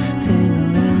tingling,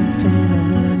 tingling,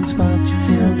 tingling. It's what you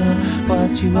feel, not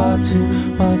what you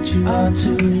ought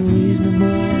to.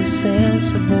 Reasonable,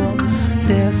 sensible,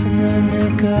 different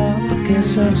than make up. I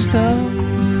guess I'm stuck.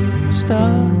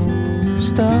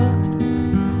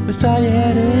 Without your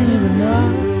head in you, but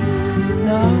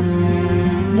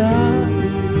no,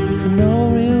 for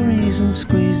no real reason,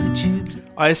 squeeze the tubes.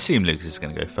 I assume Lucas is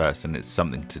going to go first, and it's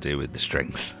something to do with the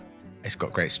strings. It's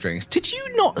got great strings. Did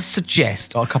you not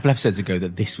suggest a couple episodes ago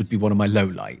that this would be one of my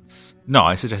lowlights? No,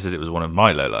 I suggested it was one of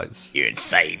my lowlights. You're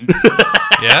insane.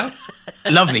 Yeah?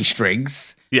 Lovely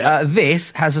strings. Yeah.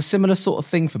 This has a similar sort of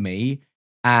thing for me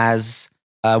as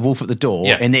Wolf at the Door.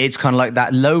 Yeah. And it's kind of like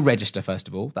that low register, first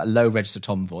of all, that low register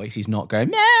Tom voice. He's not going,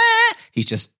 meh. He's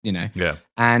just, Yeah.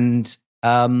 And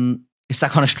it's that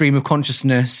kind of stream of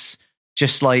consciousness,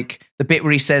 just like the bit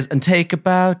where he says, and take a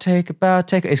bow.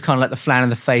 It's kind of like the flan in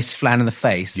the face.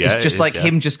 Yeah, it's it just is, like yeah.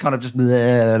 him just kind of just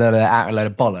out a load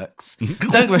of bollocks.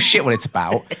 Don't give a shit what it's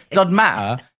about. Doesn't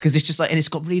matter, because it's just like, and it's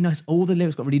got really nice, all the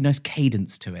lyrics got really nice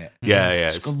cadence to it. Yeah.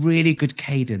 It's got really good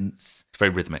cadence. It's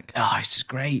very rhythmic. Oh, it's just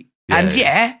great. Yeah,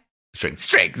 And Strings.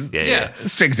 strings. Yeah.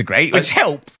 Strings are great, which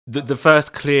help. The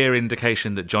first clear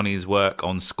indication that Johnny's work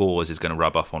on scores is going to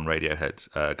rub off on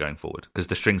Radiohead going forward, because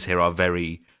the strings here are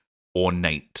very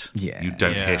ornate. Yeah. You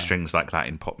don't Yeah. hear strings like that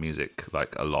in pop music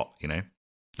like a lot,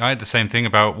 I had the same thing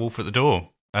about Wolf at the Door.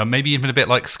 Maybe even a bit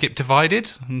like Skip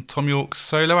Divided on Tom York's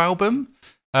solo album.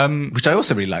 Which I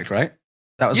also really liked, right?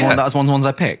 That was Yeah. one of the ones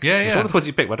I picked. Yeah, It's yeah. one of the ones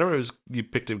you picked, but I don't know if it was you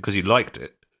picked it because you liked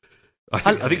it. I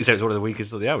think you said it was one of the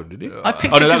weakest of the album, didn't you? I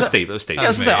picked Oh, it no, that 'cause was I- Steve. That was Steve. Yeah, I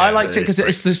was gonna say, I liked it because It's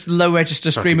it's this low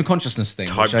register stream of consciousness thing,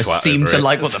 time which I twat seem over to it.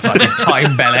 like. What the fucking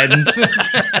time bell end?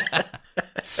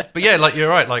 But yeah, like you're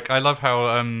right. Like I love how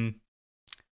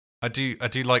I do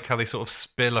like how they sort of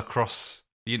spill across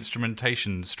the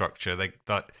instrumentation structure.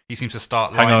 He seems to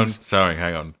start lines.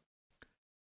 Hang on.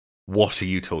 What are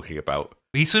you talking about?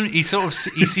 He seems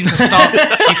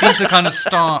to kind of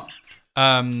start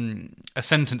a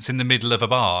sentence in the middle of a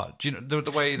bar. Do you know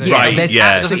the way? There's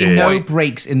absolutely no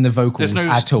breaks in the vocals no,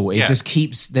 at all. It just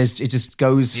keeps. It just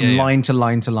goes from line to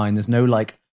line to line. There's no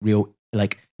like real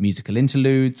like musical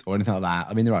interludes or anything like that.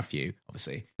 I mean, there are a few,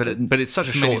 obviously, but it's such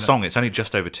a short song. It's only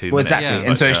just over 2 minutes. Exactly,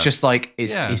 and so it's just like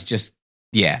it's just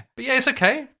But yeah, it's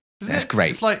okay. That's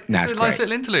great. It's like it's a nice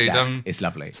little interlude. It's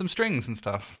lovely. Some strings and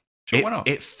stuff. Sure, why not?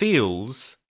 It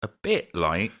feels a bit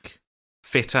like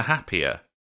Fitter Happier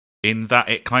in that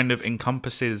it kind of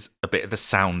encompasses a bit of the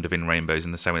sound of In Rainbows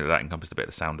in the same way that encompassed a bit of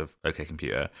the sound of OK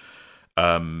Computer.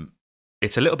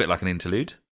 It's a little bit like an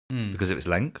interlude because of its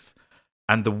length,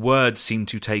 and the words seem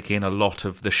to take in a lot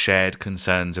of the shared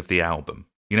concerns of the album.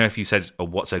 You know, if you said,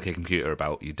 what's OK Computer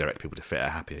about, you direct people to Fitter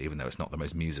Happier, even though it's not the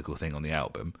most musical thing on the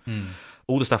album.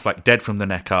 All the stuff like Dead from the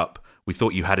Neck Up, we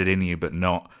thought you had it in you, but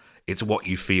not. It's what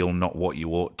you feel, not what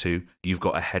you ought to. You've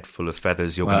got a head full of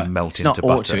feathers. You're going to melt into butter. It's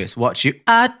not ought to. It's what you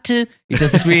ought to. He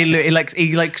does this really.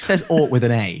 He says ought with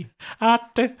an A.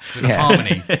 Ought to. With a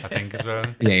harmony, I think, as well.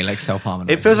 Yeah, he likes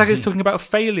self-harmonizing. It feels like it's talking about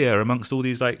failure amongst all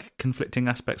these like conflicting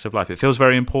aspects of life. It feels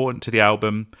very important to the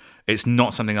album. It's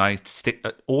not something I stick.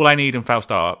 All I need in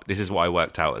Faust Arp. This is what I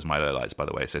worked out as my lowlights, by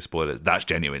the way. So spoilers. That's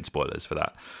genuine spoilers for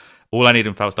that. All I need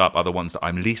in Faust Arp are the ones that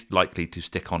I'm least likely to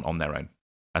stick on their own.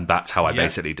 And that's how I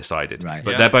basically decided. Right.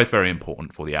 But they're both very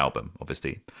important for the album,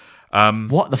 obviously.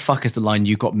 What the fuck is the line,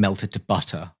 you got melted to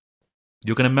butter?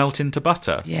 You're going to melt into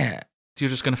butter? Yeah. You're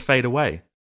just going to fade away.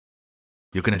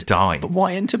 You're going to die. But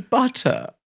why into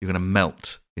butter? You're going to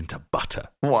melt into butter.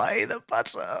 Why the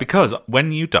butter? Because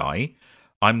when you die,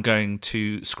 I'm going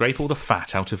to scrape all the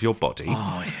fat out of your body,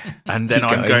 and then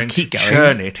I'm going to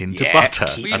churn it into butter,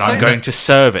 and I'm going to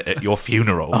serve it at your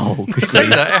funeral. Oh, you say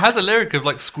that. It has a lyric of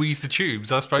like squeeze the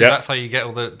tubes. I suppose that's how you get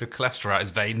all the cholesterol out his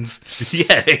veins.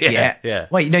 Yeah.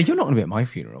 Wait, no, you're not going to be at my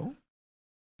funeral.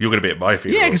 You're going to be at my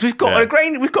funeral. Yeah, because we've got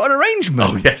an arrangement.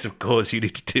 Oh yes, of course. You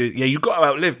need to do. Yeah, you've got to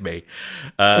outlive me.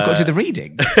 We've got to do the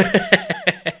reading.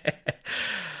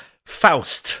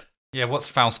 Faust. Yeah, what's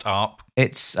Faust Arp?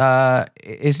 It's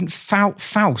isn't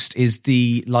Faust is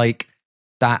the like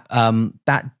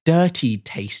that dirty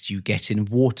taste you get in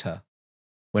water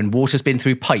when water's been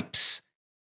through pipes.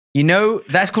 You know,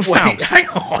 that's called Faust. Hang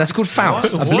on. That's called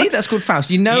Faust. What? I believe that's called Faust.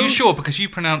 You know, are you sure? Because you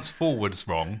pronounce forwards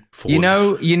wrong.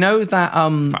 Forwards. You know that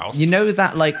Faust. You know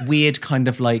that like weird kind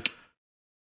of like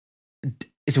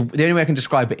the only way I can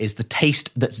describe it is the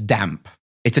taste that's damp.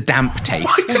 It's a damp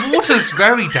taste. Well, water's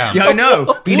very damp. Yeah, I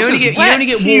know. You only get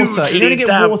water. You only get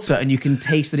damp. water, and you can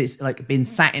taste that it's like been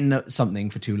sat in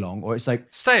something for too long, or it's like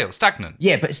stale, stagnant.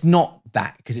 Yeah, but it's not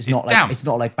that because it's not like damp. it's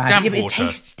not like bad. Damp Yeah, but water. it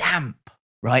tastes damp,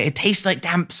 right? It tastes like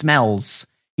damp smells.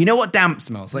 You know what damp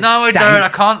smells like? No, I don't. I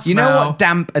can't smell. You know what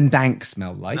damp and dank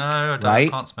smell like? No, I don't. Right?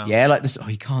 I can't smell. Yeah, like this. Oh,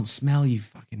 you can't smell, you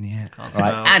fucking Can't right,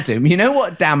 smell. Adam. You know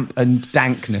what damp and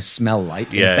dankness smell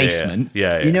like in a basement?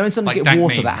 Yeah. You know, when sometimes Like you get dank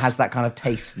water memes. that has that kind of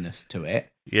tasteness to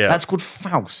it. Yeah. That's called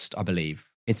Faust, I believe.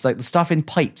 It's like the stuff in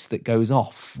pipes that goes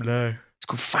off. No. It's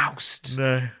called Faust.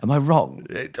 No. Am I wrong?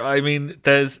 I mean,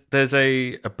 there's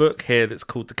a book here that's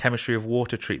called The Chemistry of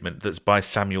Water Treatment that's by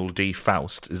Samuel D.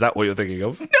 Faust. Is that what you're thinking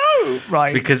of? No,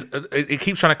 right. Because it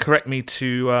keeps trying to correct me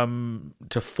to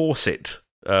faucet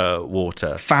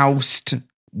water. Faust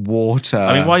water.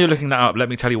 I mean, while you're looking that up, let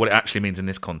me tell you what it actually means in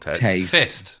this context. Taste.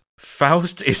 Fist.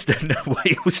 Faust is the no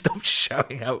way you stop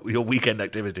showing out your weekend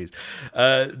activities.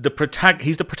 He's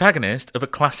the protagonist of a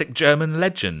classic German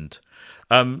legend.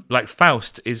 Like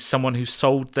Faust is someone who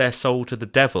sold their soul to the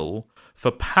devil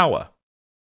for power.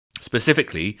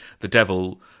 Specifically, the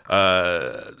devil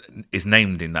is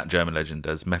named in that German legend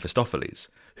as Mephistopheles,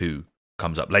 who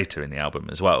comes up later in the album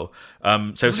as well. So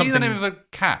Was he something the name of a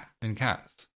cat in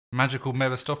Cats? Magical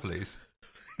Mephistopheles.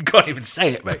 can't even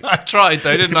say it, mate. I tried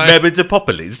though, didn't I?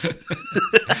 Mephistopheles.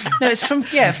 No, it's from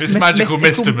It's magical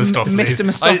Mr. Mistopheles. Mr.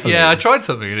 Mistopheles. I tried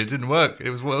something and it didn't work. It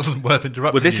wasn't worth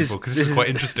interrupting Well, this you is because this is quite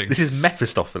interesting. This is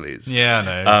Mephistopheles. Yeah,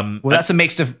 I know. Well, that's a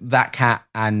mix of that cat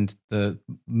and the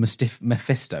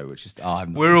Mephisto, which is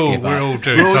we're all doing We're all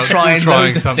something. trying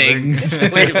loads of things.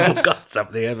 We've all got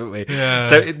something, haven't we? Yeah.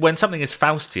 So when something is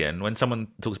Faustian, when someone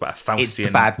talks about a Faustian It's the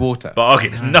bad water.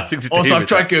 bargain, it's nothing to do Also, I've with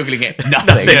tried that. Googling it.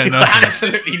 Nothing. Yeah, nothing.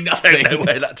 Absolutely I nothing. don't know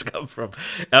where that's come from.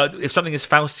 If something is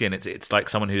Faustian, it's like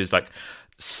someone who is like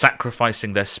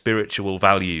sacrificing their spiritual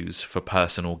values for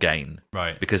personal gain.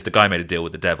 Right. Because the guy made a deal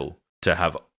with the devil to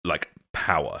have like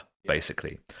power,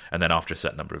 basically. And then after a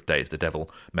certain number of days, the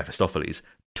devil, Mephistopheles,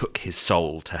 took his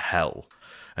soul to hell.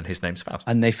 And his name's Faust.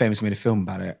 And they famously made a film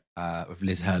about it with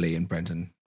Liz Hurley and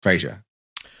Brendan Fraser.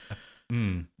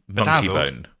 Monkey Bedazzled.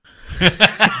 Bone.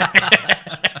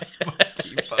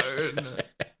 Monkey Bone.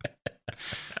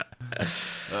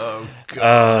 Oh,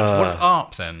 God. What's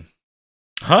ARP, then?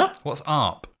 Huh? What's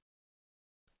ARP?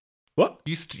 What?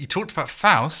 You talked about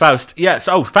Faust. Faust, yes.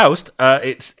 Oh, Faust.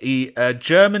 It's a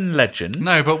German legend.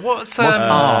 No, but what's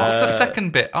ARP? What's the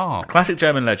second bit? ARP. Classic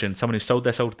German legend, someone who sold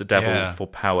their soul to the devil for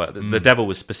power. The devil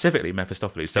was specifically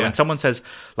Mephistopheles. So when someone says,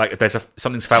 like, if there's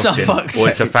something's Faustian, or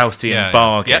it's a Faustian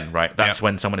bargain, right? That's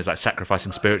when someone is, like,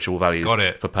 sacrificing spiritual values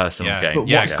for personal gain. But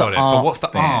what's the ARP? But what's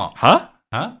the ARP? Huh?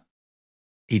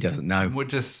 He doesn't know. We're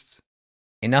just...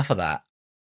 Enough of that.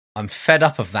 I'm fed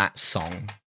up of that song.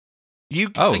 You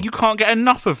can't get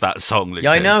enough of that song, Lucas.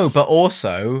 Yeah, I know, but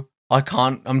also I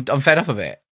can't. I'm fed up of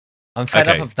it. I'm fed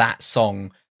up of that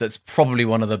song. That's probably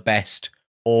one of the best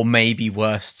or maybe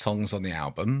worst songs on the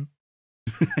album.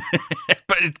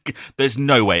 But there's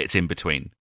no way it's in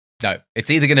between. No, it's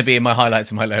either going to be in my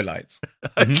highlights or my lowlights.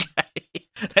 Okay,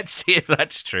 let's see if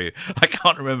that's true. I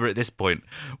can't remember at this point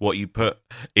what you put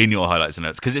in your highlights and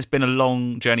notes because it's been a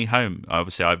long journey home.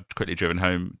 Obviously, I've quickly driven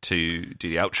home to do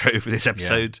the outro for this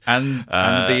episode, and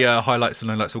the highlights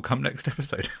and lowlights will come next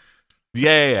episode.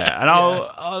 Yeah, and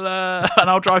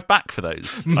I'll drive back for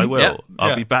those. I will.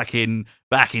 I'll be back in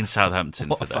Southampton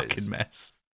what for a those. fucking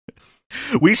mess.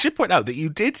 We should point out that you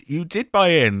did buy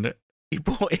in. You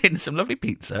bought in some lovely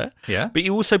pizza, but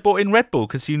you also bought in Red Bull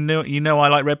because you know I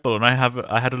like Red Bull, and I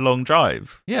had a long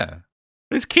drive. Yeah,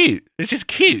 it's cute. It's just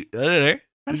cute. I don't know.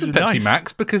 And some Pepsi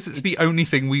Max because it's the only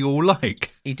thing we all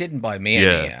like. He didn't buy me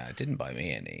any. Didn't buy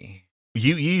me any.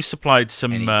 You supplied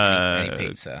some any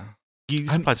pizza. You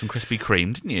supplied some Krispy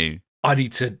Kreme, didn't you? I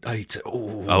need to.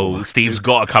 Oh, Steve's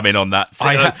got to come in on that. So,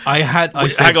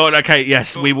 hang on. Okay,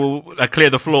 yes, we will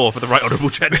clear the floor for the Right Honourable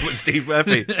Gentleman, Steve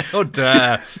Murphy. Oh,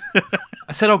 I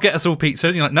said I'll get us all pizza.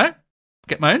 And you're like, no,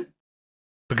 get my own.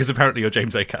 Because apparently you're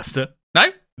James Acaster. No.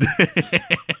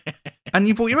 And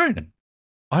you bought your own.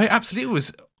 I absolutely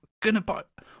was going to buy...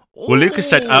 Well, Lucas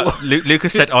said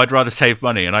I'd rather save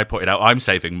money, and I pointed out I'm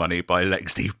saving money by letting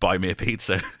Steve buy me a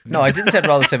pizza. No, I didn't say I'd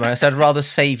rather save money. I said I'd rather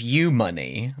save you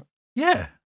money. Yeah.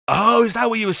 Oh, is that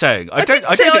what you were saying? I didn't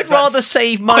say I'd rather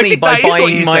save money by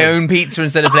buying my own pizza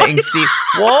instead of letting Steve...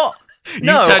 What?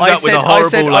 No, turned up with a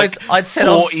horrible, I said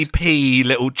 40p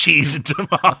little cheese and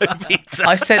tomato pizza.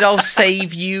 I said I'll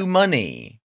save you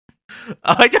money.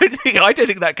 I don't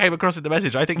think that came across in the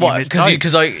message. I think you mistyped.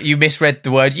 Because you misread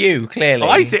the word "you." Clearly,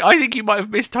 I think you might have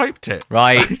mistyped it.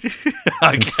 Right.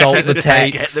 Consult the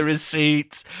text. Get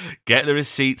the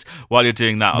receipts. While you're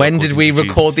doing that, when did we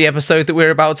record the episode that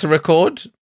we're about to record?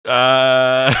 We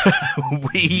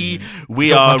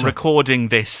are recording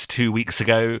this 2 weeks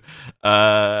ago.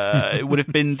 It would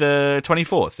have been the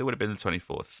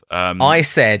 24th. I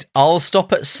said I'll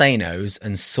stop at Sano's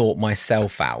and sort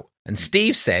myself out, and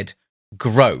Steve said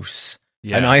gross.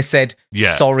 Yeah. And I said,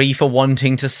 sorry for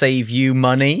wanting to save you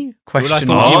money? Well, I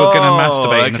thought you were going to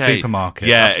masturbate in a supermarket.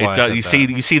 Yeah, it does. You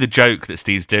see the joke that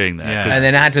Steve's doing there. Yeah. And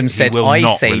then Adam said, I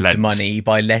saved money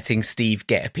by letting Steve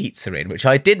get a pizza in, which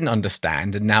I didn't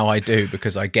understand, and now I do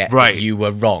because I get that you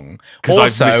were wrong.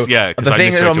 Also, the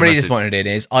thing that I'm really disappointed in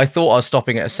is I thought I was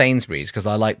stopping at a Sainsbury's because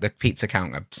I like the pizza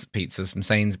counter pizzas from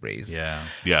Sainsbury's. Yeah.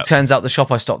 Turns out the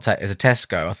shop I stopped at is a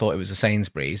Tesco. I thought it was a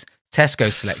Sainsbury's.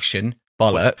 Tesco selection,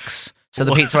 bollocks. So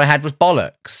the pizza I had was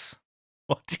bollocks.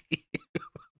 Why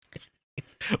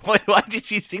did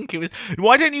you think it was...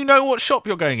 Why don't you know what shop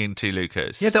you're going into,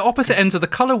 Lucas? Yeah, the opposite ends of the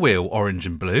colour wheel, orange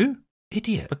and blue.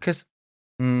 Idiot. Because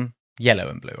yellow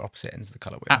and blue are opposite ends of the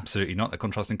colour wheel. Absolutely not. They're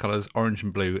contrasting colours. Orange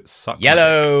and blue suck.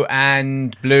 Yellow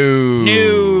and blue.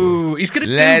 No. He's going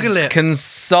to Google it. Let's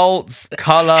consult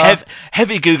colour...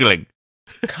 Heavy Googling.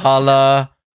 Colour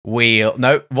wheel...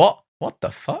 No, what? What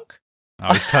the fuck?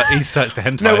 Oh, he's searched for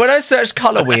hentai. No, when I searched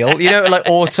colour wheel, like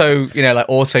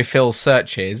autofill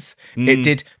searches, it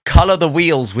did colour the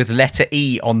wheels with letter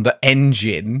E on the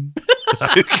engine.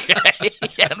 Okay,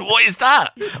 and what is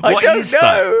that? I don't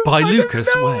know. By Lucas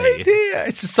Way. Idea.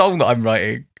 It's a song that I'm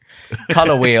writing.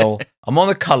 Colour wheel. I'm on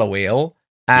the colour wheel,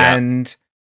 and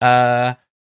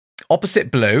opposite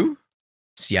blue,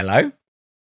 it's yellow.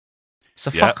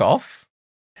 So fuck off.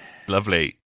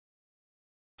 Lovely.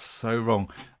 So wrong.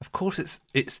 Of course,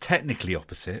 it's technically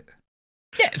opposite.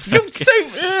 Yeah,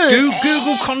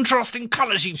 Google contrasting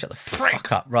colours. You shut the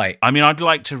fuck up. Right. I mean, I'd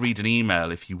like to read an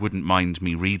email if you wouldn't mind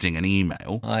me reading an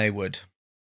email. I would.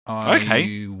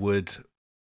 I would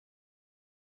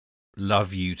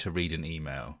love you to read an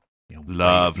email.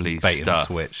 Lovely bait stuff. And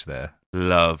switch there.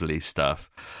 Lovely stuff.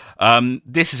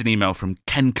 This is an email from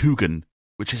Ken Coogan,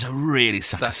 which is a really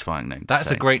satisfying name.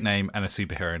 That's a great name and a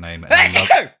superhero name.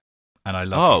 And I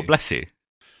love you. Bless you.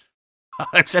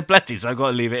 I've said bless you, so I've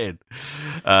got to leave it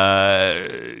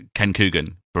in. Ken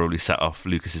Coogan probably set off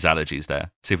Lucas's allergies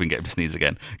there. See if we can get him to sneeze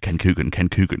again. Ken Coogan, Ken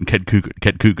Coogan, Ken Coogan,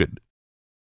 Ken Coogan.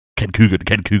 Ken Coogan,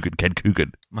 Ken Coogan, Ken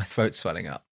Coogan. My throat's swelling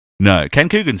up. No, Ken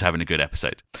Coogan's having a good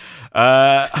episode.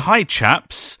 Hi,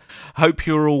 chaps. Hope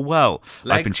you're all well.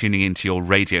 I've been tuning into your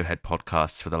Radiohead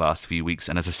podcasts for the last few weeks,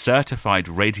 and as a certified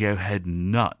Radiohead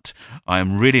nut, I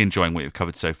am really enjoying what you've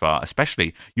covered so far,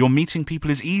 especially your Meeting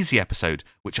People is Easy episode,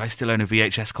 which I still own a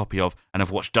VHS copy of and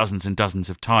have watched dozens and dozens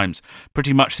of times.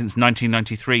 Pretty much since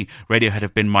 1993, Radiohead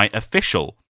have been my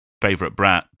official favourite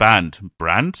band?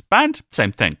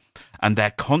 Same thing. And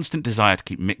their constant desire to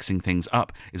keep mixing things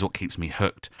up is what keeps me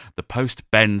hooked. The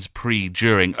post-Benz,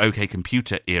 during OK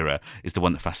Computer era is the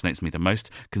one that fascinates me the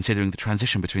most, considering the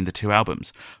transition between the two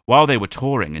albums. While they were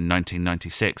touring in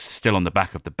 1996, still on the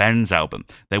back of the Benz album,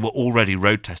 they were already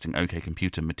road testing OK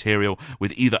Computer material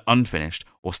with either unfinished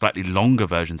or slightly longer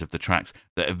versions of the tracks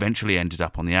that eventually ended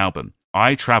up on the album.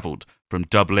 I travelled from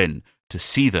Dublin to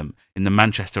see them in the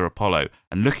Manchester Apollo,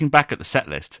 and looking back at the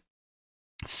setlist,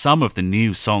 some of the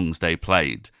new songs they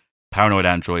played, Paranoid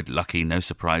Android, Lucky, No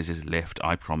Surprises, Lift,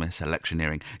 I Promise,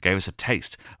 Electioneering, gave us a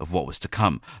taste of what was to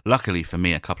come. Luckily for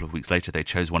me, a couple of weeks later, they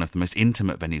chose one of the most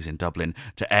intimate venues in Dublin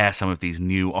to air some of these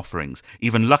new offerings.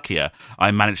 Even luckier, I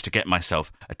managed to get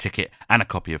myself a ticket and a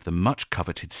copy of the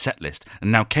much-coveted setlist.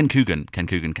 And now Ken Coogan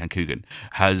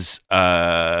has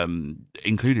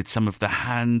included some of the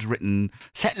handwritten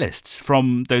setlists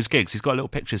from those gigs. He's got little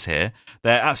pictures here.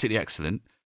 They're absolutely excellent.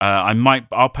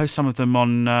 I'll post some of them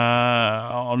on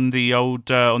the old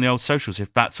socials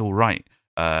if that's all right.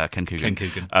 Ken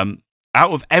Coogan.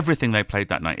 Out of everything they played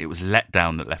that night, it was Let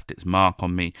Down that left its mark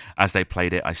on me. As they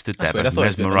played it, I stood there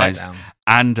mesmerised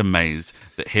and amazed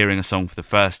that hearing a song for the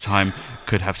first time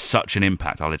could have such an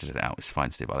impact. I'll edit it out. It's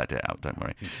fine, Steve. I'll edit it out. Don't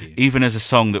worry. Even as a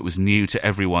song that was new to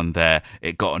everyone there,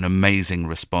 it got an amazing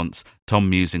response. Tom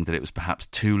musing that it was perhaps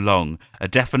too long. A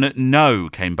definite no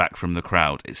came back from the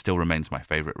crowd. It still remains my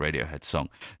favourite Radiohead song.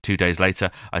 2 days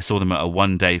later, I saw them at a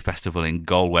one-day festival in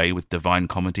Galway with Divine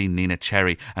Comedy, Nina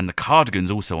Cherry, and the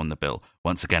Cardigans also on the bill.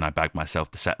 Once again, I bagged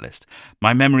myself the setlist.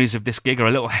 My memories of this gig are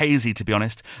a little hazy, to be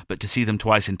honest, but to see them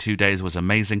twice in 2 days was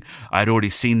amazing. I had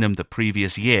already seen them the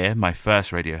previous year, my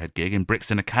first Radiohead gig, in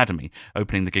Brixton Academy.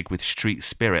 Opening the gig with Street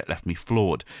Spirit left me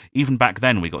floored. Even back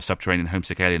then, we got Subterranean,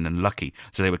 Homesick Alien, and Lucky,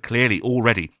 so they were clearly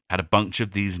already had a bunch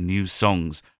of these new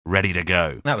songs ready to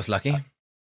go. That was lucky.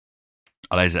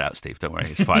 I'll edit it out, Steve. Don't worry.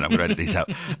 It's fine. I'm going to edit these out.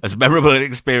 As memorable an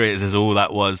experience as all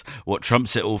that was, what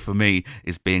trumps it all for me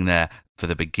is being there for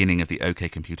the beginning of the OK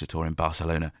Computer tour in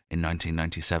Barcelona in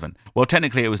 1997. Well,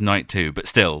 technically it was night 2, but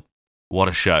still, what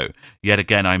a show. Yet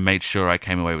again, I made sure I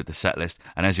came away with the setlist,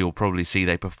 and as you'll probably see,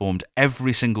 they performed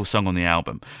every single song on the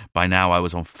album. By now, I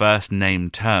was on first name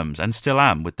terms, and still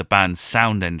am, with the band's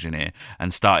sound engineer,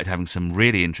 and started having some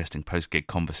really interesting post-gig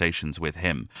conversations with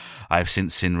him. I have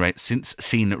since seen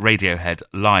Radiohead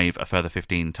live a further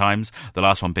 15 times, the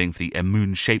last one being for the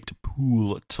Moon-Shaped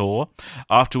Pool tour.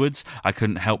 Afterwards, I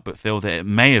couldn't help but feel that it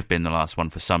may have been the last one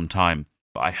for some time,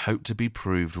 but I hope to be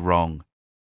proved wrong.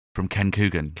 From Ken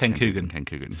Coogan. Ken Coogan.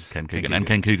 And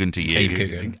Ken Coogan to you. Steve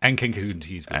Coogan. And Ken Coogan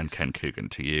to you. And Ken Coogan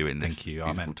to you in this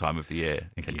beautiful time of the year.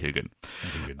 Ken Coogan.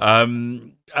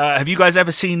 Have you guys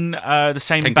ever seen the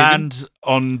same Ken band Coogan?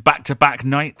 On back-to-back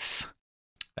nights?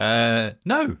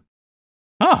 No.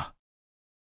 Ah.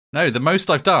 No, the most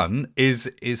I've done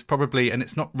is probably, and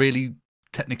it's not really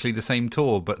technically the same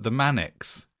tour, but the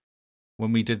Manics.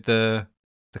 When we did the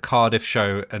Cardiff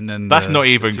show, and then that's not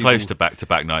even close to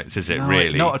back-to-back nights, is it? No,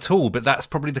 really, not at all. But that's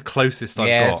probably the closest I've got.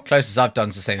 Yeah, the closest I've done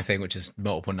is the same thing, which is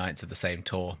multiple nights of the same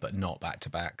tour, but not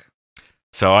back-to-back.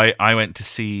 So I went to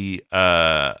see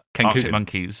Arctic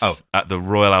Monkeys at the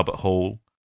Royal Albert Hall,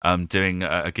 doing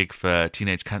a gig for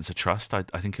Teenage Cancer Trust, I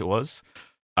think it was,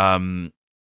 and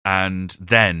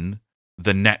then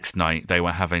the next night they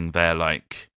were having their I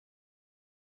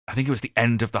think it was the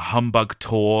end of the Humbug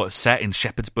tour set in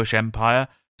Shepherd's Bush Empire.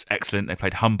 It's excellent. They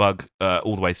played Humbug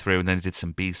all the way through, and then they did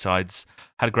some B-sides.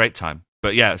 Had a great time.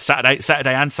 But yeah, Friday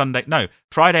and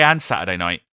Saturday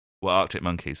night were Arctic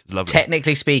Monkeys. It was lovely.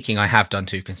 Technically speaking, I have done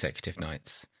 2 consecutive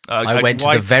nights. I went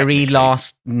to the very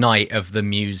last night of the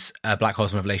Muse Black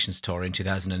Holes and Revelations tour in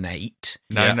 2008.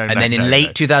 In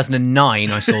late 2009,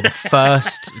 I saw the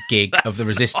first gig of the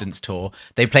Resistance tour.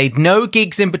 They played no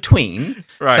gigs in between.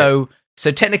 Right. So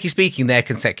technically speaking, they're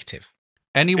consecutive.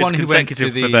 Anyone who went to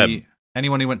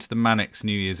the Manics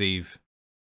New Year's Eve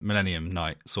Millennium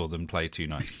Night saw them play 2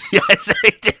 nights. Yes,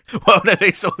 they did. Well, no,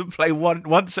 they saw them play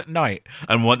once at night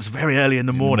and once very early in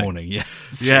the morning. Yeah.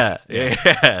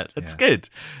 Yeah. That's good.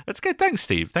 That's good. Thanks,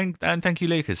 Steve. Thank you,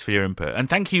 Lucas, for your input. And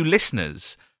thank you,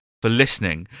 listeners, for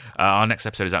listening. Our next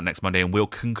episode is out next Monday, and we'll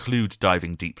conclude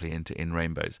diving deeply into In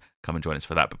Rainbows. Come and join us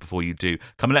for that. But before you do,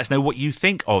 come and let us know what you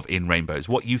think of In Rainbows,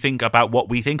 what you think about what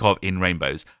we think of In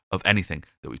Rainbows, of anything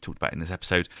that we've talked about in this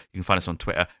episode. You can find us on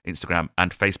Twitter, Instagram,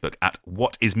 and Facebook at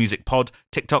What Is Music Pod,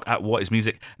 TikTok at What Is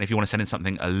Music. And if you want to send in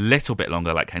something a little bit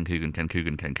longer, like Ken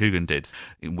Coogan did,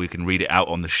 we can read it out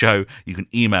on the show. You can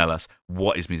email us,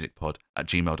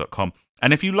 whatismusicpod@gmail.com.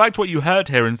 And if you liked what you heard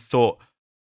here and thought,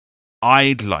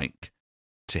 I'd like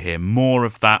to hear more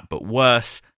of that, but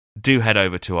worse, do head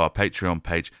over to our Patreon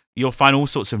page. You'll find all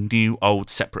sorts of new, old,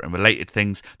 separate and related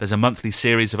things. There's a monthly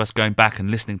series of us going back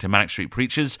and listening to Manic Street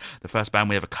Preachers, the first band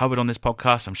we ever covered on this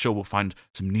podcast. I'm sure we'll find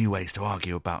some new ways to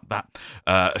argue about that.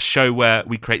 A show where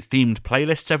we create themed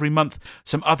playlists every month,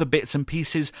 some other bits and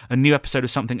pieces, a new episode of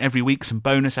something every week, some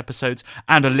bonus episodes,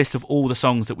 and a list of all the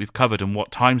songs that we've covered and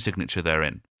what time signature they're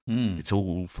in. It's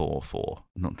all 4/4.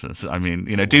 Not to, I mean,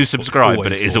 do subscribe,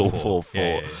 but it is all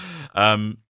 4/4.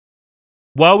 Yeah.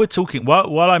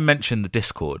 While I mention the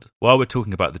Discord, while we're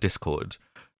talking about the Discord,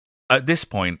 at this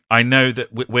point, I know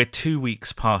that we're 2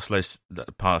 weeks past launching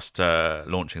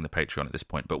the Patreon at this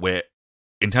point, but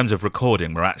in terms of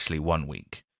recording, we're actually 1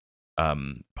 week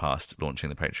past launching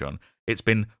the Patreon. It's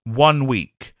been 1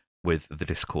 week with the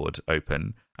Discord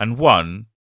open, and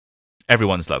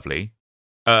everyone's lovely.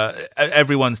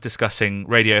 Everyone's discussing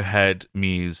Radiohead,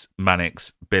 Muse,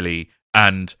 Mannix, Billy,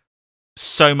 and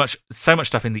so much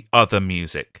stuff in the other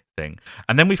music thing.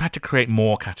 And then we've had to create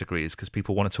more categories because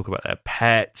people want to talk about their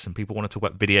pets, and people want to talk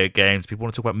about video games, people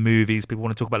want to talk about movies, people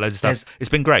want to talk about loads of stuff. It's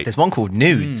been great. There's one called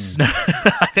Nudes. I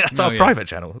think that's our private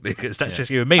channel, because that's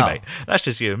just you and me, mate. That's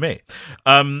just you and me.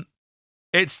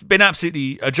 It's been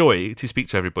absolutely a joy to speak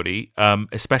to everybody,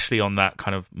 especially on that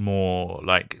kind of more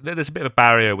like, there's a bit of a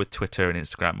barrier with Twitter and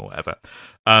Instagram or whatever.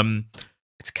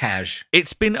 It's cash.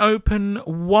 It's been open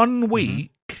 1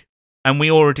 week, and we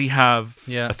already have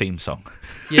a theme song.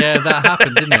 Yeah, that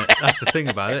happened, didn't it? That's the thing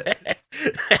about it.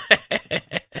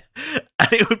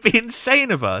 And it would be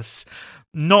insane of us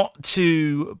not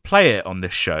to play it on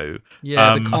this show.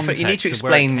 Yeah, you need to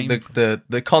explain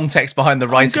the context behind the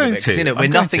writing of it, because we're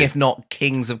nothing if not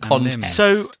kings of context.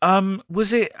 So,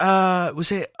 was it?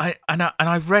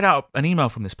 I've read out an email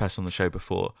from this person on the show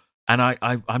before, and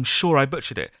I'm sure I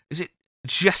butchered it. Is it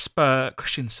Jesper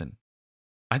Christensen?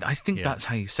 I think that's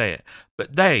how you say it.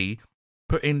 But they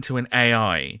put into an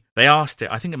AI. They asked it.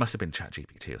 I think it must have been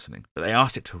ChatGPT or something. But they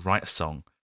asked it to write a song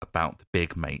about the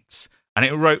big mates. And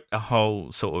it wrote a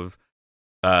whole sort of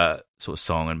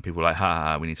song, and people were like,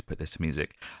 ha, we need to put this to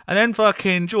music. And then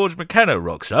fucking George McKenna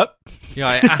rocks up. Yeah,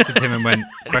 I added him and went, ?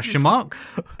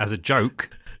 As a joke.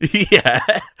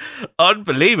 Yeah,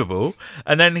 unbelievable.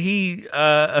 And then he,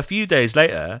 a few days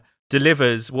later,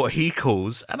 delivers what he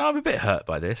calls, and I'm a bit hurt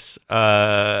by this,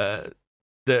 a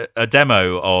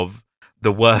demo of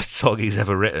the worst song he's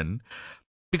ever written,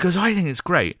 because I think it's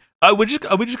great. Are we just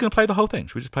going to play the whole thing?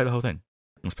 Should we just play the whole thing?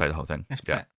 Let's play the whole thing.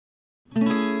 Yeah.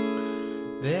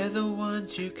 They're the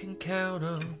ones you can count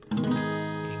on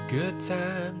in good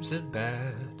times and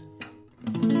bad.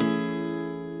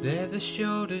 They're the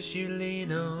shoulders you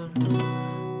lean on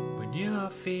when you're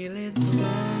feeling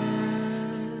sad.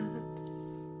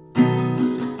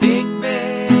 Big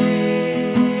man,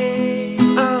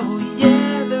 oh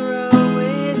yeah, they're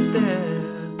always there.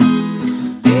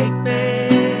 Big man,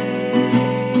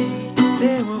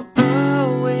 they will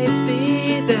always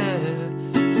be there.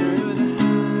 Through the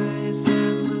highs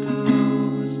and the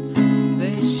lows,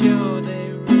 they show they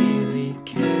really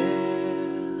care.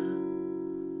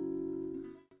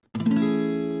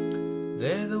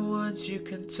 They're the ones you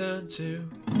can turn to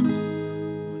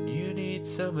when you need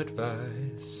some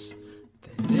advice.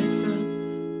 They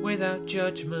listen without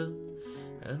judgment,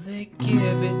 and they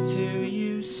give it to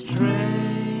you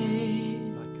straight.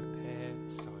 Like a pear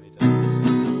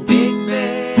cider. Big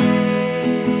man,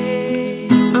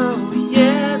 oh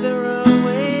yeah, they're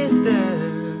always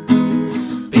there.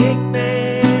 Big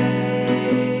mates,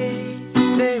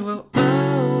 they will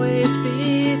always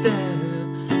be there.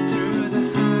 Through the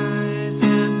highs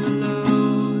and the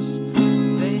lows,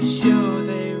 they show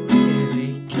they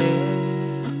really care.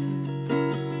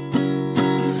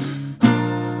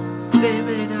 They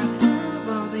may not have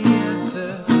all the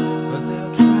answers, but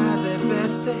they'll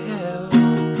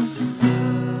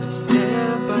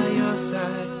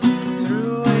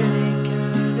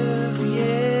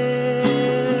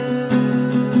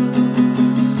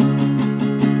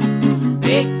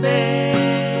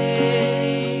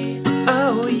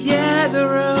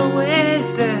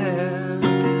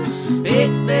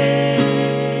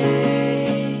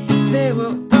They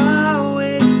will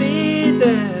always be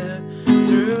there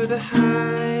through the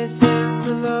highs and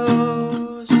the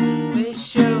lows. They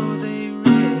show they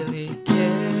really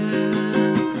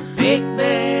care. Big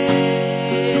mates,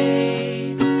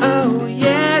 oh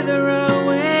yeah, they're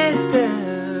always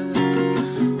there.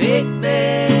 Big mates,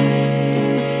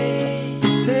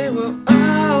 they will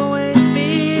always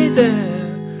be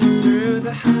there through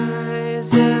the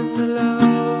highs and the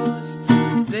lows.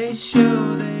 They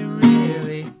show they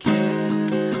really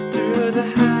care. Through the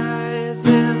highs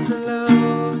and the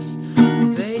lows,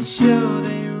 they show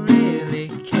they really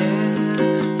care.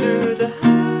 Through the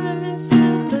highs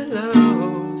and the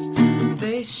lows,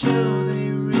 they show they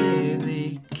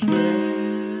really care.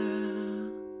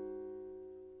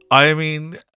 I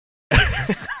mean,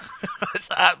 it's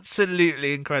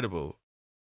absolutely incredible.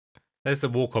 There's the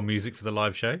walk-on music for the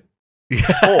live show.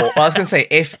 Or I was going to say,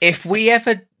 if we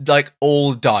ever like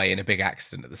all die in a big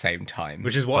accident at the same time,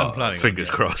 Which is what I'm planning. Fingers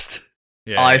crossed.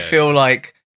 Yeah, I feel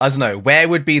like, I don't know, where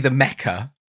would be the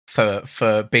mecca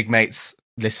for Big Mates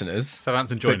listeners?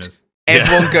 Southampton Joiners.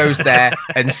 Everyone goes there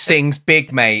and sings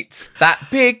Big Mates. That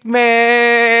Big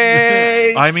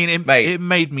Mates. I mean, it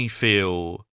made me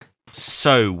feel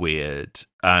so weird,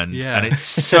 and it's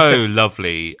so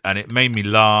lovely, and it made me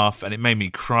laugh, and it made me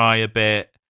cry a bit.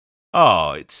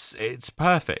 Oh, it's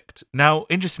perfect. Now,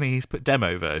 interestingly, he's put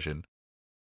demo version.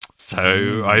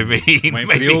 So, I mean,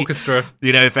 wait for the orchestra.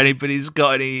 You know, if anybody's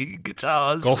got any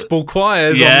guitars, Gospel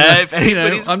choirs. if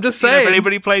anybody's, I'm just saying. If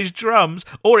anybody plays drums,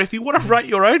 or if you want to write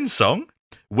your own song,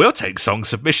 we'll take song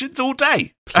submissions all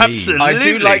day. Please. Absolutely.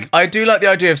 I do like the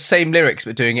idea of same lyrics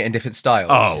but doing it in different styles.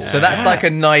 Oh, so that's like a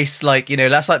nice, like, you know,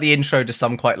 that's like the intro to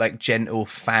some quite like gentle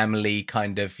family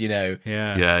kind of, you know.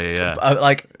 Yeah.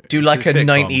 Like do like a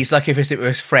sitcom. 90s, like if it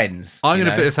was Friends. I'm going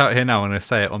to put this out here now. I'm going to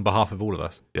say it on behalf of all of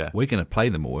us. Yeah. We're going to play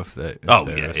them all if they're. Of course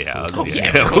we're going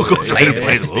to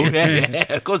play them all.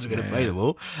 Yeah, of course we're going to play them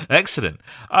all. Excellent.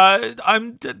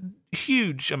 I'm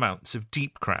huge amounts of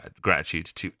deep gratitude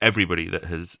to everybody that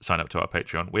has signed up to our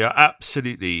Patreon. We are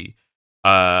absolutely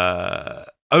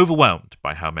overwhelmed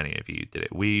by how many of you did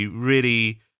it. We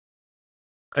really...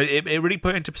 It really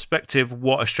put into perspective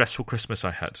what a stressful Christmas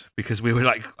I had, because we were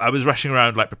like, I was rushing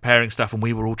around like preparing stuff, and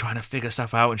we were all trying to figure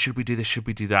stuff out, and should we do this, should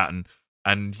we do that,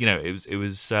 and you know, it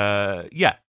was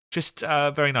just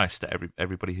very nice that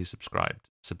everybody who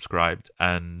subscribed,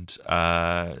 and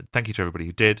thank you to everybody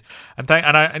who did,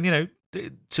 and you know,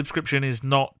 subscription is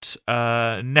not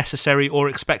necessary or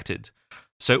expected,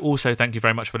 so also thank you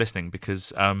very much for listening,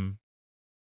 because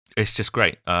it's just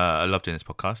great. I love doing this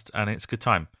podcast, and it's a good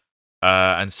time.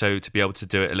 And so to be able to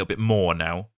do it a little bit more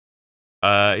now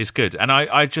is good. And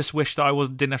I just wish that I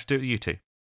didn't have to do it with you two.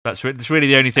 That's really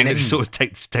the only thing that just sort of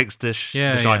takes the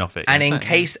shine off it. And in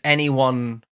case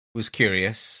anyone was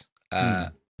curious,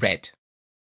 red.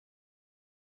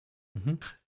 Mm-hmm.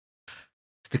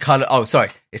 It's the colour. Oh,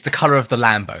 sorry. It's the colour of the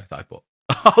Lambo that I bought.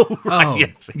 Oh, right.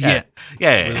 Yes. Yeah.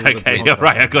 Okay. You're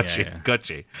right. I got you.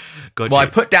 Well, I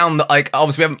put down that, like,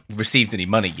 obviously we haven't received any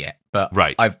money yet, but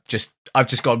right. I've just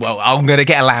gone, well, I'm going to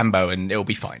get a Lambo and it'll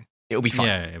be fine. It'll be fine.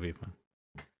 Yeah, it'll be fine.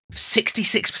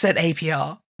 66%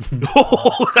 APR.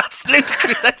 Oh, that's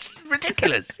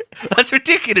ridiculous. That's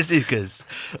ridiculous, Lucas.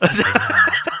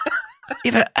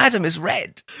 Yeah, but Adam is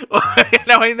red.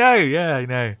 No, I know. Yeah, I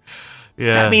know.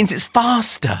 Yeah. That means it's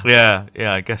faster. Yeah,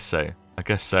 I guess so.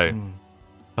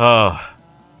 Oh,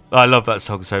 I love that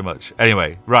song so much.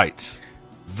 Anyway, right.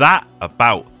 That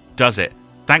about does it.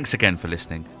 Thanks again for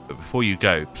listening. But before you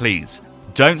go, please,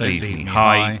 don't leave me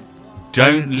high.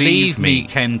 Don't leave me,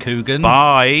 Ken Coogan.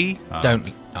 Bye.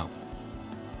 Don't. Oh.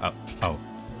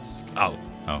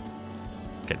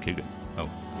 Ken Coogan. Oh.